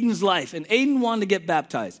Aiden's life, and Aiden wanted to get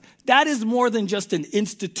baptized, that is more than just an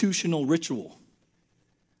institutional ritual.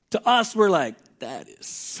 To us, we're like, that is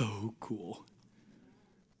so cool.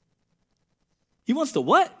 He wants to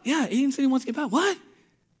what? Yeah, Aiden said he wants to get baptized. What?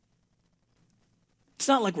 It's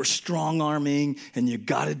not like we're strong-arming and you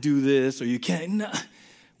got to do this or you can't. No.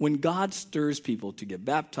 When God stirs people to get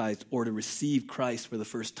baptized or to receive Christ for the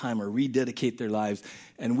first time or rededicate their lives,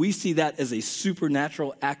 and we see that as a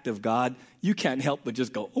supernatural act of God, you can't help but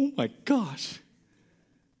just go, oh my gosh,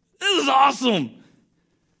 this is awesome.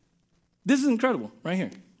 This is incredible right here,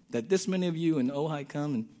 that this many of you in Ojai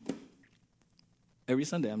come, and every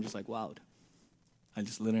Sunday I'm just like wowed. I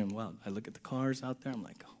just literally am wowed. I look at the cars out there, I'm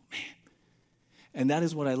like, oh man. And that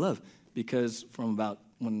is what I love, because from about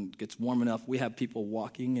when it gets warm enough, we have people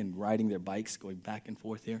walking and riding their bikes, going back and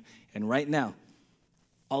forth here. And right now,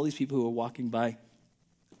 all these people who are walking by,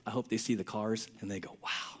 I hope they see the cars and they go,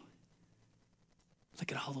 wow,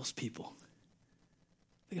 look at all those people.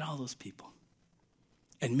 Look at all those people.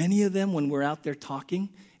 And many of them, when we're out there talking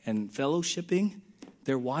and fellowshipping,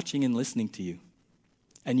 they're watching and listening to you.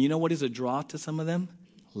 And you know what is a draw to some of them?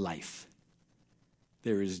 Life.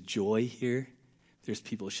 There is joy here. There's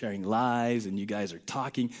people sharing lives, and you guys are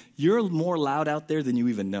talking. You're more loud out there than you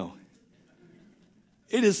even know.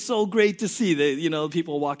 It is so great to see that,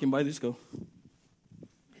 people walking by, just go.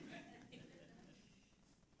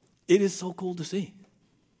 It is so cool to see,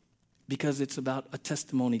 because it's about a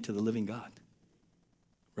testimony to the living God,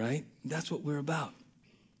 right? That's what we're about.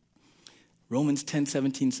 Romans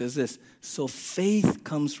 10:17 says this, so faith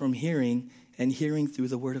comes from hearing, and hearing through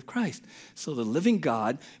the word of Christ. So the living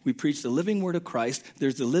God, we preach the living word of Christ.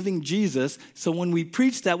 There's the living Jesus. So when we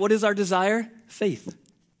preach that, what is our desire? Faith.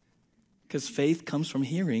 Because faith comes from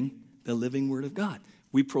hearing the living word of God.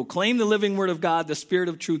 We proclaim the living word of God. The Spirit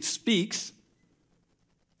of truth speaks.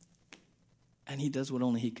 And he does what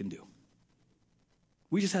only he can do.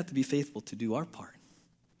 We just have to be faithful to do our part.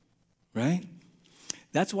 Right?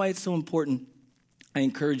 That's why it's so important. I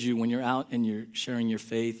encourage you, when you're out and you're sharing your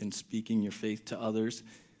faith and speaking your faith to others,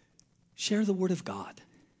 share the word of God.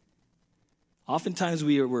 Oftentimes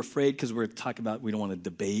we're afraid because we're talking about, we don't want to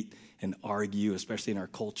debate and argue, especially in our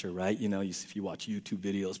culture, right? If you watch YouTube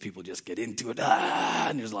videos, people just get into it,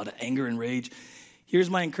 and there's a lot of anger and rage. Here's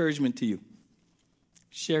my encouragement to you.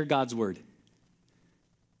 Share God's word.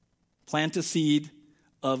 Plant a seed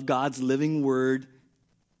of God's living word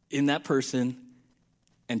in that person,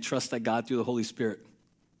 and trust that God, through the Holy Spirit,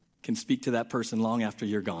 can speak to that person long after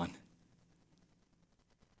you're gone.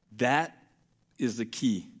 That is the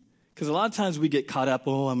key. Because a lot of times we get caught up,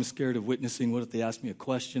 I'm scared of witnessing. What if they ask me a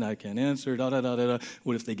question I can't answer?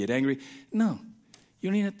 What if they get angry? No. You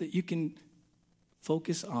don't even have to. You can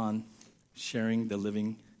focus on sharing the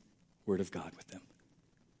living word of God with them.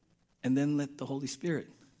 And then let the Holy Spirit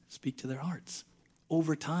speak to their hearts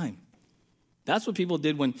over time. That's what people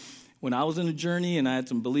did when I was in a journey and I had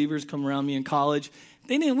some believers come around me in college.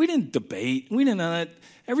 We didn't debate. We didn't know that.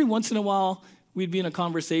 Every once in a while, we'd be in a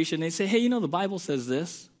conversation. They'd say, hey, the Bible says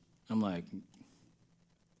this. I'm like,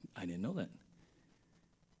 I didn't know that.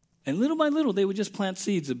 And little by little, they would just plant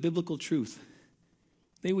seeds of biblical truth.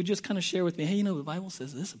 They would just kind of share with me, hey, the Bible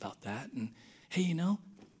says this about that. And hey,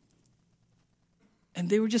 And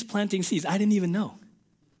they were just planting seeds. I didn't even know.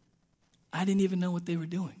 I didn't even know what they were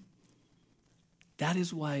doing. That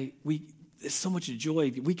is why there's so much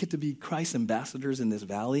joy. We get to be Christ's ambassadors in this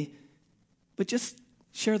valley. But just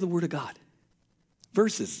share the word of God.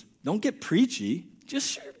 Verses. Don't get preachy.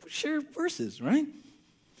 Just share verses, right?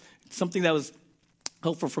 Something that was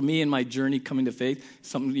helpful for me in my journey coming to faith,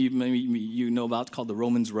 something maybe you know about called the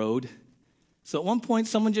Romans Road. So at one point,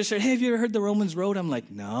 someone just said, hey, have you ever heard the Romans Road? I'm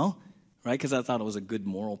like, no, right? Because I thought I was a good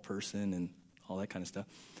moral person and all that kind of stuff.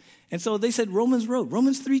 And so they said Romans Road.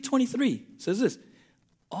 Romans 3:23 says this.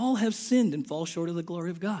 All have sinned and fall short of the glory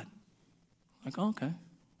of God. Like, oh, okay.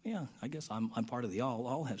 Yeah, I guess I'm part of the all.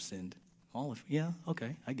 All have sinned. Yeah,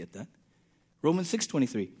 okay, I get that. Romans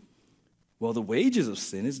 6:23. Well, the wages of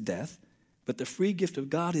sin is death, but the free gift of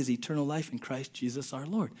God is eternal life in Christ Jesus our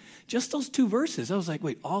Lord. Just those two verses. I was like,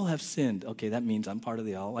 wait, all have sinned. Okay, that means I'm part of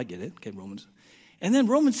the all. I get it. Okay, Romans. And then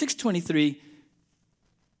Romans 6:23,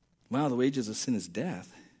 wow, the wages of sin is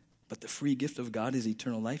death, but the free gift of God is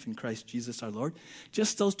eternal life in Christ Jesus our Lord.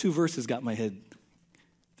 Just those two verses got my head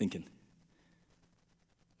thinking.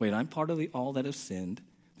 Wait, I'm part of the all that have sinned.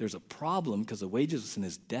 There's a problem because the wages of sin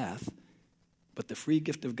is death, but the free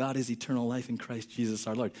gift of God is eternal life in Christ Jesus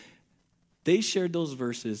our Lord. They shared those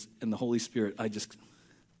verses, and the Holy Spirit,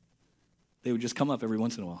 they would just come up every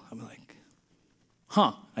once in a while. I'm like,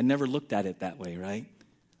 I never looked at it that way, right?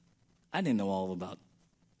 I didn't know all about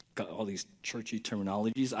all these churchy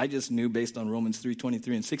terminologies. I just knew based on Romans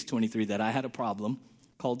 3:23 and 6:23 that I had a problem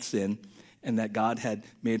called sin and that God had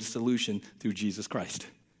made a solution through Jesus Christ.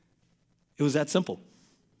 It was that simple.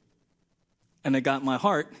 And it got my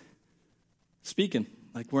heart speaking.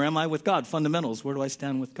 Like, where am I with God? Fundamentals. Where do I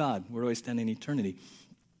stand with God? Where do I stand in eternity?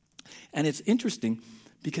 And it's interesting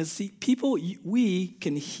because, see, we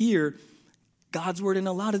can hear God's word in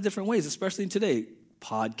a lot of different ways, especially today.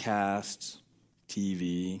 Podcasts,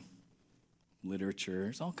 TV, literature.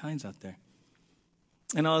 There's all kinds out there.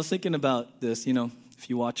 And I was thinking about this, if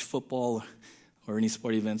you watch football or any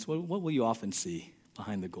sport events, what will you often see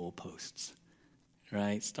behind the goalposts?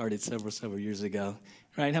 Right? Started several years ago.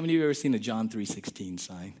 Right? How many of you have ever seen a John 3:16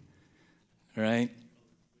 sign? Right?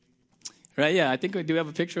 Right, yeah. I think we do have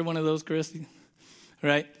a picture of one of those, Chris.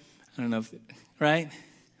 Right? I don't know if, right?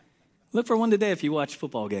 Look for one today if you watch a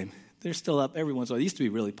football game. They're still up every once in a while. They used to be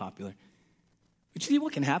really popular. But you see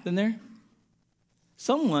what can happen there?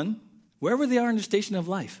 Someone, wherever they are in their station of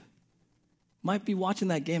life, might be watching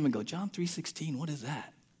that game and go, John 3:16, what is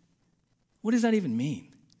that? What does that even mean?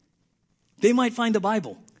 They might find a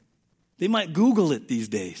Bible. They might Google it these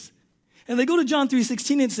days. And they go to John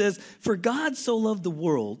 3:16 and it says, for God so loved the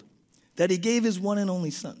world that he gave his one and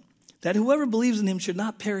only son, that whoever believes in him should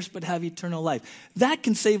not perish but have eternal life. That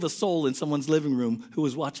can save a soul in someone's living room who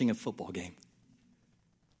is watching a football game.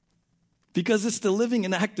 Because it's the living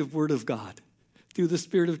and active word of God through the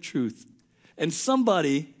Spirit of truth. And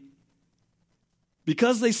somebody,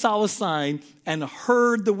 because they saw a sign and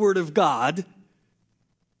heard the word of God,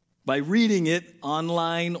 by reading it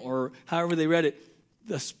online or however they read it,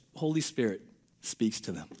 the Holy Spirit speaks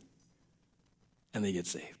to them. And they get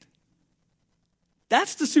saved.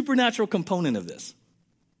 That's the supernatural component of this.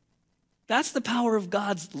 That's the power of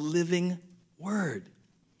God's living word.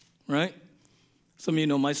 Right? Some of you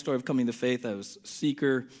know my story of coming to faith. I was a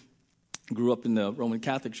seeker, grew up in the Roman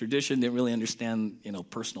Catholic tradition, didn't really understand,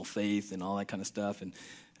 personal faith and all that kind of stuff. And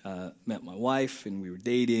met my wife, and we were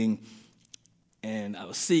dating. And I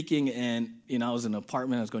was seeking, and, I was in an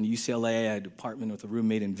apartment. I was going to UCLA. I had an apartment with a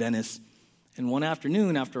roommate in Venice. And one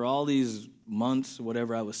afternoon, after all these months,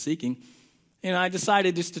 whatever I was seeking, I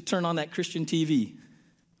decided just to turn on that Christian TV.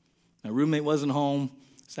 My roommate wasn't home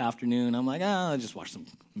this afternoon. I'm like, I'll just watch let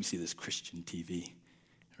me see this Christian TV,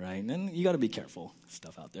 right? And you got to be careful,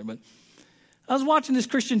 stuff out there. But I was watching this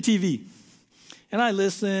Christian TV, and I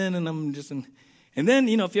listen, and I'm just, and then,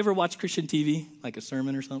 if you ever watch Christian TV, like a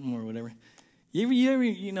sermon or something or whatever, you ever,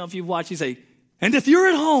 if you watch, you say, and if you're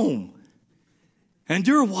at home and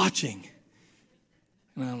you're watching,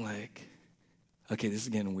 and I'm like, okay, this is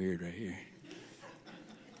getting weird right here.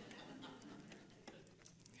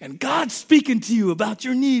 And God's speaking to you about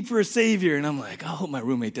your need for a Savior. And I'm like, I hope my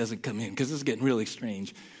roommate doesn't come in because this is getting really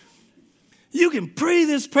strange. You can pray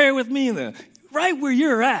this prayer with me right where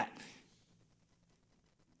you're at.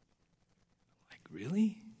 Like,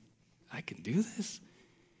 really? I can do this?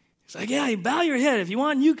 It's like, yeah, you bow your head. If you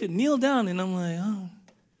want, you can kneel down. And I'm like, oh,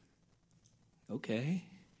 okay.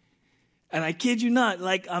 And I kid you not,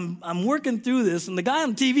 like I'm working through this, and the guy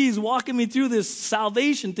on TV is walking me through this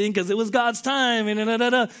salvation thing because it was God's time,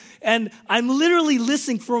 and I'm literally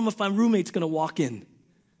listening for him if my roommate's going to walk in,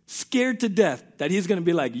 scared to death that he's going to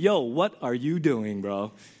be like, yo, what are you doing,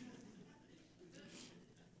 bro?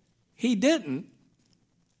 He didn't.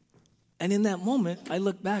 And in that moment, I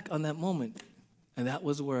look back on that moment, and that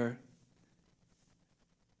was where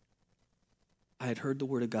I had heard the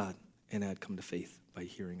word of God, and I had come to faith by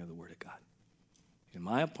hearing of the word of God. In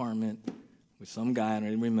my apartment with some guy, I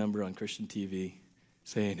don't remember, on Christian TV,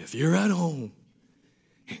 saying, if you're at home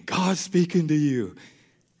and God's speaking to you,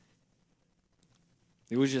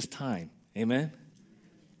 it was just time. Amen?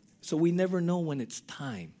 So we never know when it's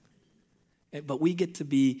time. But we get to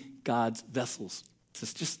be God's vessels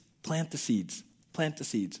to just plant the seeds,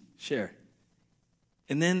 share.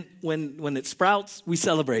 And then when it sprouts, we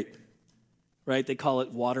celebrate. Right? They call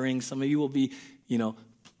it watering. Some of you will be,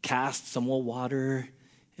 cast, some will water,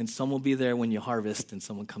 and some will be there when you harvest and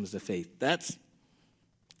someone comes to faith. That's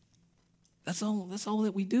all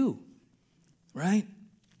that we do, right?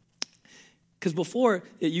 Because before,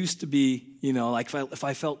 it used to be, like if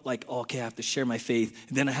I felt like, I have to share my faith,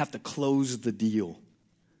 then I have to close the deal,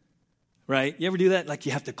 right? You ever do that? Like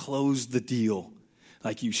you have to close the deal.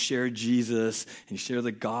 Like you share Jesus and you share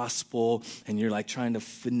the gospel and you're like trying to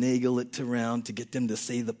finagle it around to get them to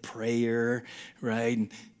say the prayer, right? And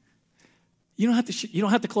you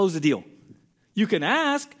don't have to close the deal. You can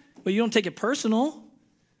ask, but you don't take it personal.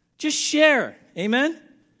 Just share. Amen?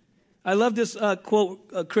 I love this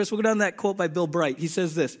quote. Chris, we'll go down to that quote by Bill Bright. He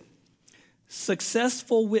says this: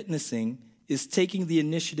 successful witnessing is taking the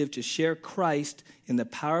initiative to share Christ in the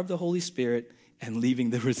power of the Holy Spirit and leaving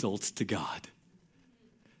the results to God.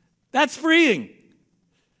 That's freeing.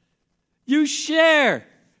 You share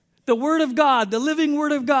the Word of God, the living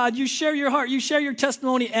Word of God. You share your heart, you share your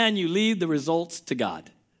testimony, and you leave the results to God.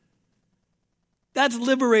 That's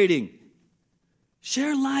liberating.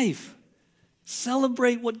 Share life.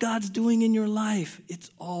 Celebrate what God's doing in your life. It's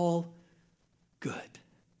all good.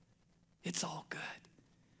 It's all good,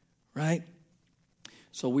 right?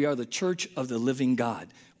 So we are the church of the living God.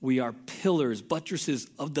 We are pillars, buttresses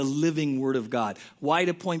of the living Word of God. Why?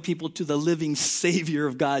 To point people to the living Savior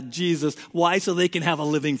of God, Jesus. Why? So they can have a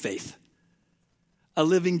living faith. A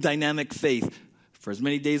living, dynamic faith for as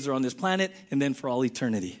many days they're on this planet and then for all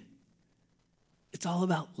eternity. It's all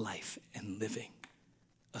about life and living.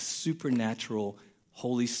 A supernatural,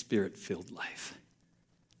 Holy Spirit-filled life.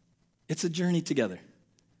 It's a journey together.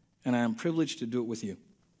 And I am privileged to do it with you.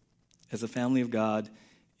 As a family of God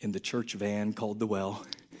in the church van called The Well,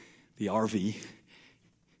 the RV,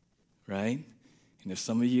 right? And if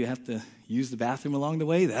some of you have to use the bathroom along the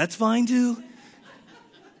way, that's fine too.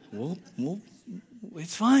 Well,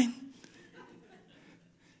 it's fine.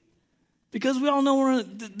 Because we all know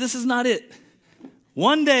this is not it.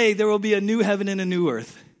 One day there will be a new heaven and a new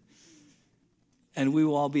earth. And we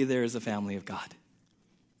will all be there as a family of God.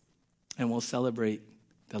 And we'll celebrate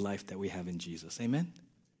the life that we have in Jesus. Amen?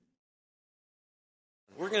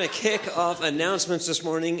 We're going to kick off announcements this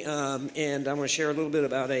morning, and I'm going to share a little bit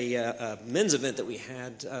about a men's event that we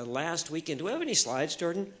had last weekend. Do we have any slides,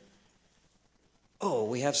 Jordan? Oh,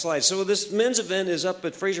 we have slides. So this men's event is up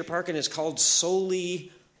at Fraser Park, and it's called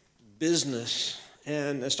Solely Business.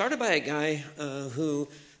 And started by a guy who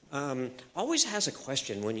always has a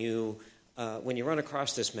question when you run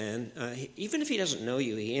across this man. Even if he doesn't know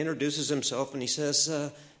you, he introduces himself and he says,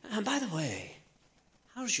 by the way,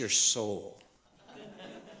 how's your soul?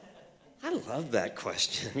 I love that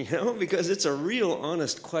question, because it's a real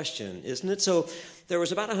honest question, isn't it? So there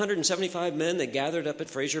was about 175 men that gathered up at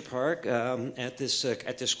Fraser Park at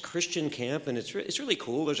this Christian camp, and it's really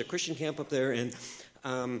cool. There's a Christian camp up there, and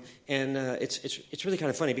it's really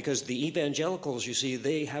kind of funny because the evangelicals, you see,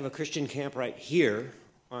 they have a Christian camp right here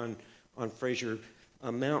on Fraser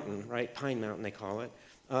Mountain, right? Pine Mountain, they call it.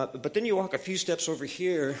 But then you walk a few steps over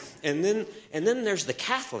here, and then there's the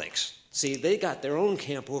Catholics. See, they got their own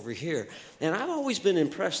camp over here. And I've always been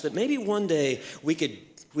impressed that maybe one day we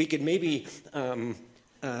could maybe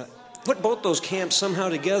put both those camps somehow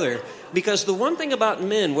together. Because the one thing about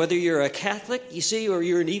men, whether you're a Catholic, you see, or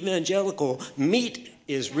you're an evangelical, meat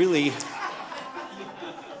is really...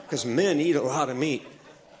 because men eat a lot of meat.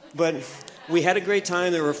 But we had a great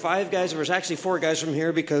time. There were 5 guys. There was actually 4 guys from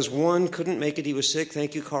here because one couldn't make it. He was sick.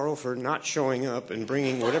 Thank you, Carl, for not showing up and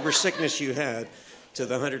bringing whatever sickness you had to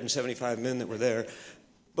the 175 men that were there.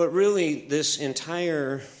 But really, this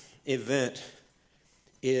entire event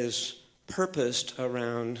is purposed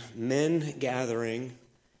around men gathering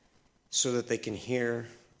so that they can hear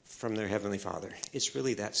from their Heavenly Father. It's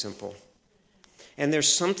really that simple. And there's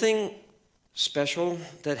something special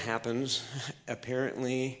that happens.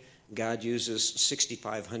 Apparently, God uses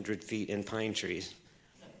 6,500 feet in pine trees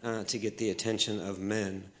to get the attention of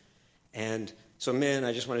men. And so, men,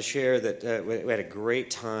 I just want to share that we had a great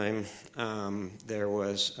time. There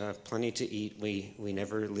was plenty to eat. We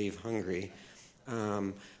never leave hungry.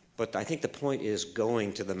 But I think the point is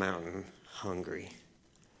going to the mountain hungry.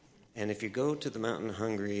 And if you go to the mountain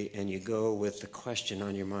hungry and you go with the question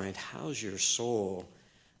on your mind, how's your soul?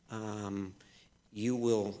 You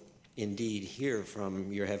will indeed hear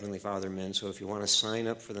from your Heavenly Father, men. So if you want to sign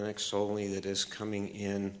up for the next Solely that is coming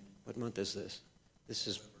in, what month is this? This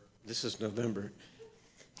is November.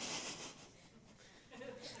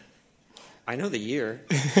 I know the year.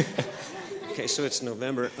 Okay, so it's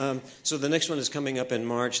November. So the next one is coming up in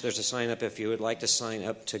March. There's a sign-up if you would like to sign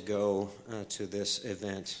up to go to this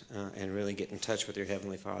event and really get in touch with your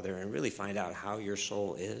Heavenly Father and really find out how your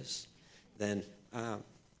soul is. Then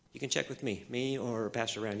you can check with me or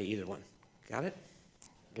Pastor Randy, either one. Got it?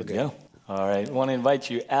 Good to go. All right. I want to invite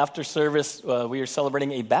you. After service, we are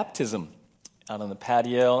celebrating a baptism out on the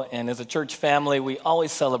patio. And as a church family, we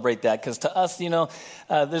always celebrate that because to us,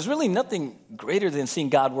 there's really nothing greater than seeing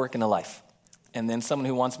God work in a life. And then someone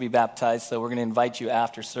who wants to be baptized. So we're going to invite you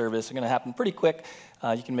after service. It's going to happen pretty quick.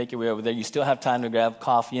 You can make your way over there. You still have time to grab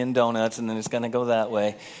coffee and donuts, and then it's going to go that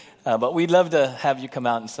way. But we'd love to have you come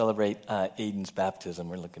out and celebrate Aiden's baptism.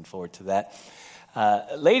 We're looking forward to that.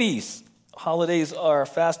 Ladies, holidays are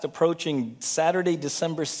fast approaching. Saturday,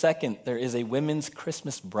 December 2nd, there is a women's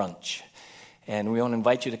Christmas brunch. And we want to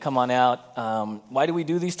invite you to come on out. Why do we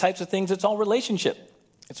do these types of things? It's all relationship.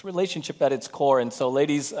 It's relationship at its core. And so,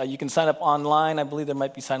 ladies, you can sign up online. I believe there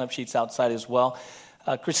might be sign-up sheets outside as well.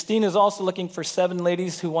 Christine is also looking for 7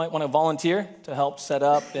 ladies who might want to volunteer to help set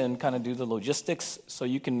up and kind of do the logistics. So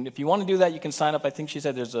you can, if you want to do that, you can sign up. I think she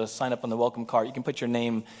said there's a sign-up on the welcome card. You can put your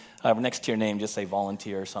name next to your name, just say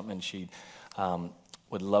volunteer or something, and she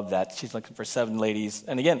would love that. She's looking for 7 ladies.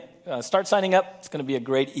 And again, start signing up. It's going to be a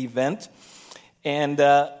great event. And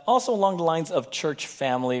also along the lines of church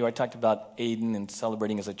family, where I talked about Aiden and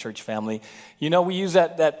celebrating as a church family. We use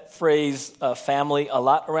that phrase, family, a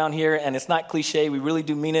lot around here, and it's not cliche. We really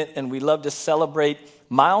do mean it, and we love to celebrate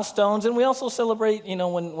milestones, and we also celebrate,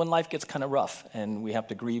 when life gets kind of rough, and we have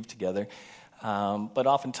to grieve together. But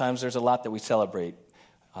oftentimes there's a lot that we celebrate,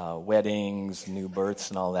 weddings, new births,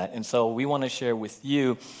 and all that. And so we want to share with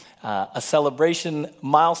you a celebration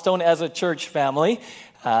milestone as a church family.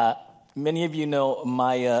 Many of you know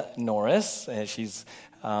Maya Norris. She's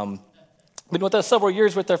been with us several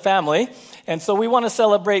years with her family. And so we want to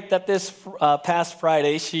celebrate that this past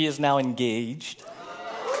Friday, she is now engaged.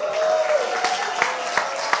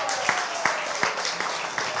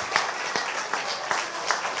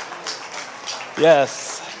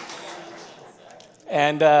 Yes.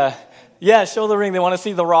 And, show the ring. They want to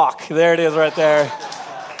see the rock. There it is right there.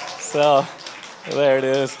 So, there it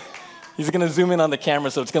is. He's going to zoom in on the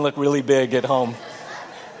camera, so it's going to look really big at home.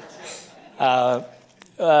 But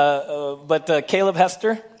Caleb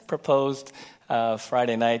Hester proposed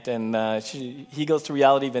Friday night, and he goes to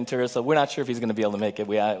Reality Ventura, so we're not sure if he's going to be able to make it.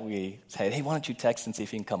 We said, hey, why don't you text and see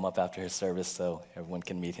if he can come up after his service so everyone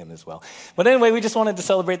can meet him as well. But anyway, we just wanted to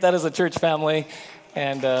celebrate that as a church family.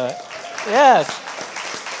 And, yes.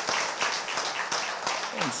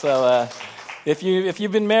 And so... If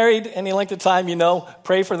you've been married any length of time,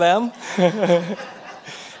 pray for them.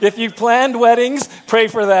 If you've planned weddings, pray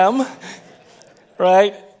for them,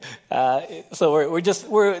 right? So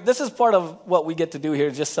this is part of what we get to do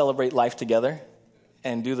here, just celebrate life together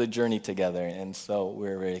and do the journey together. And so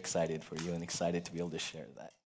we're very excited for you and excited to be able to share that.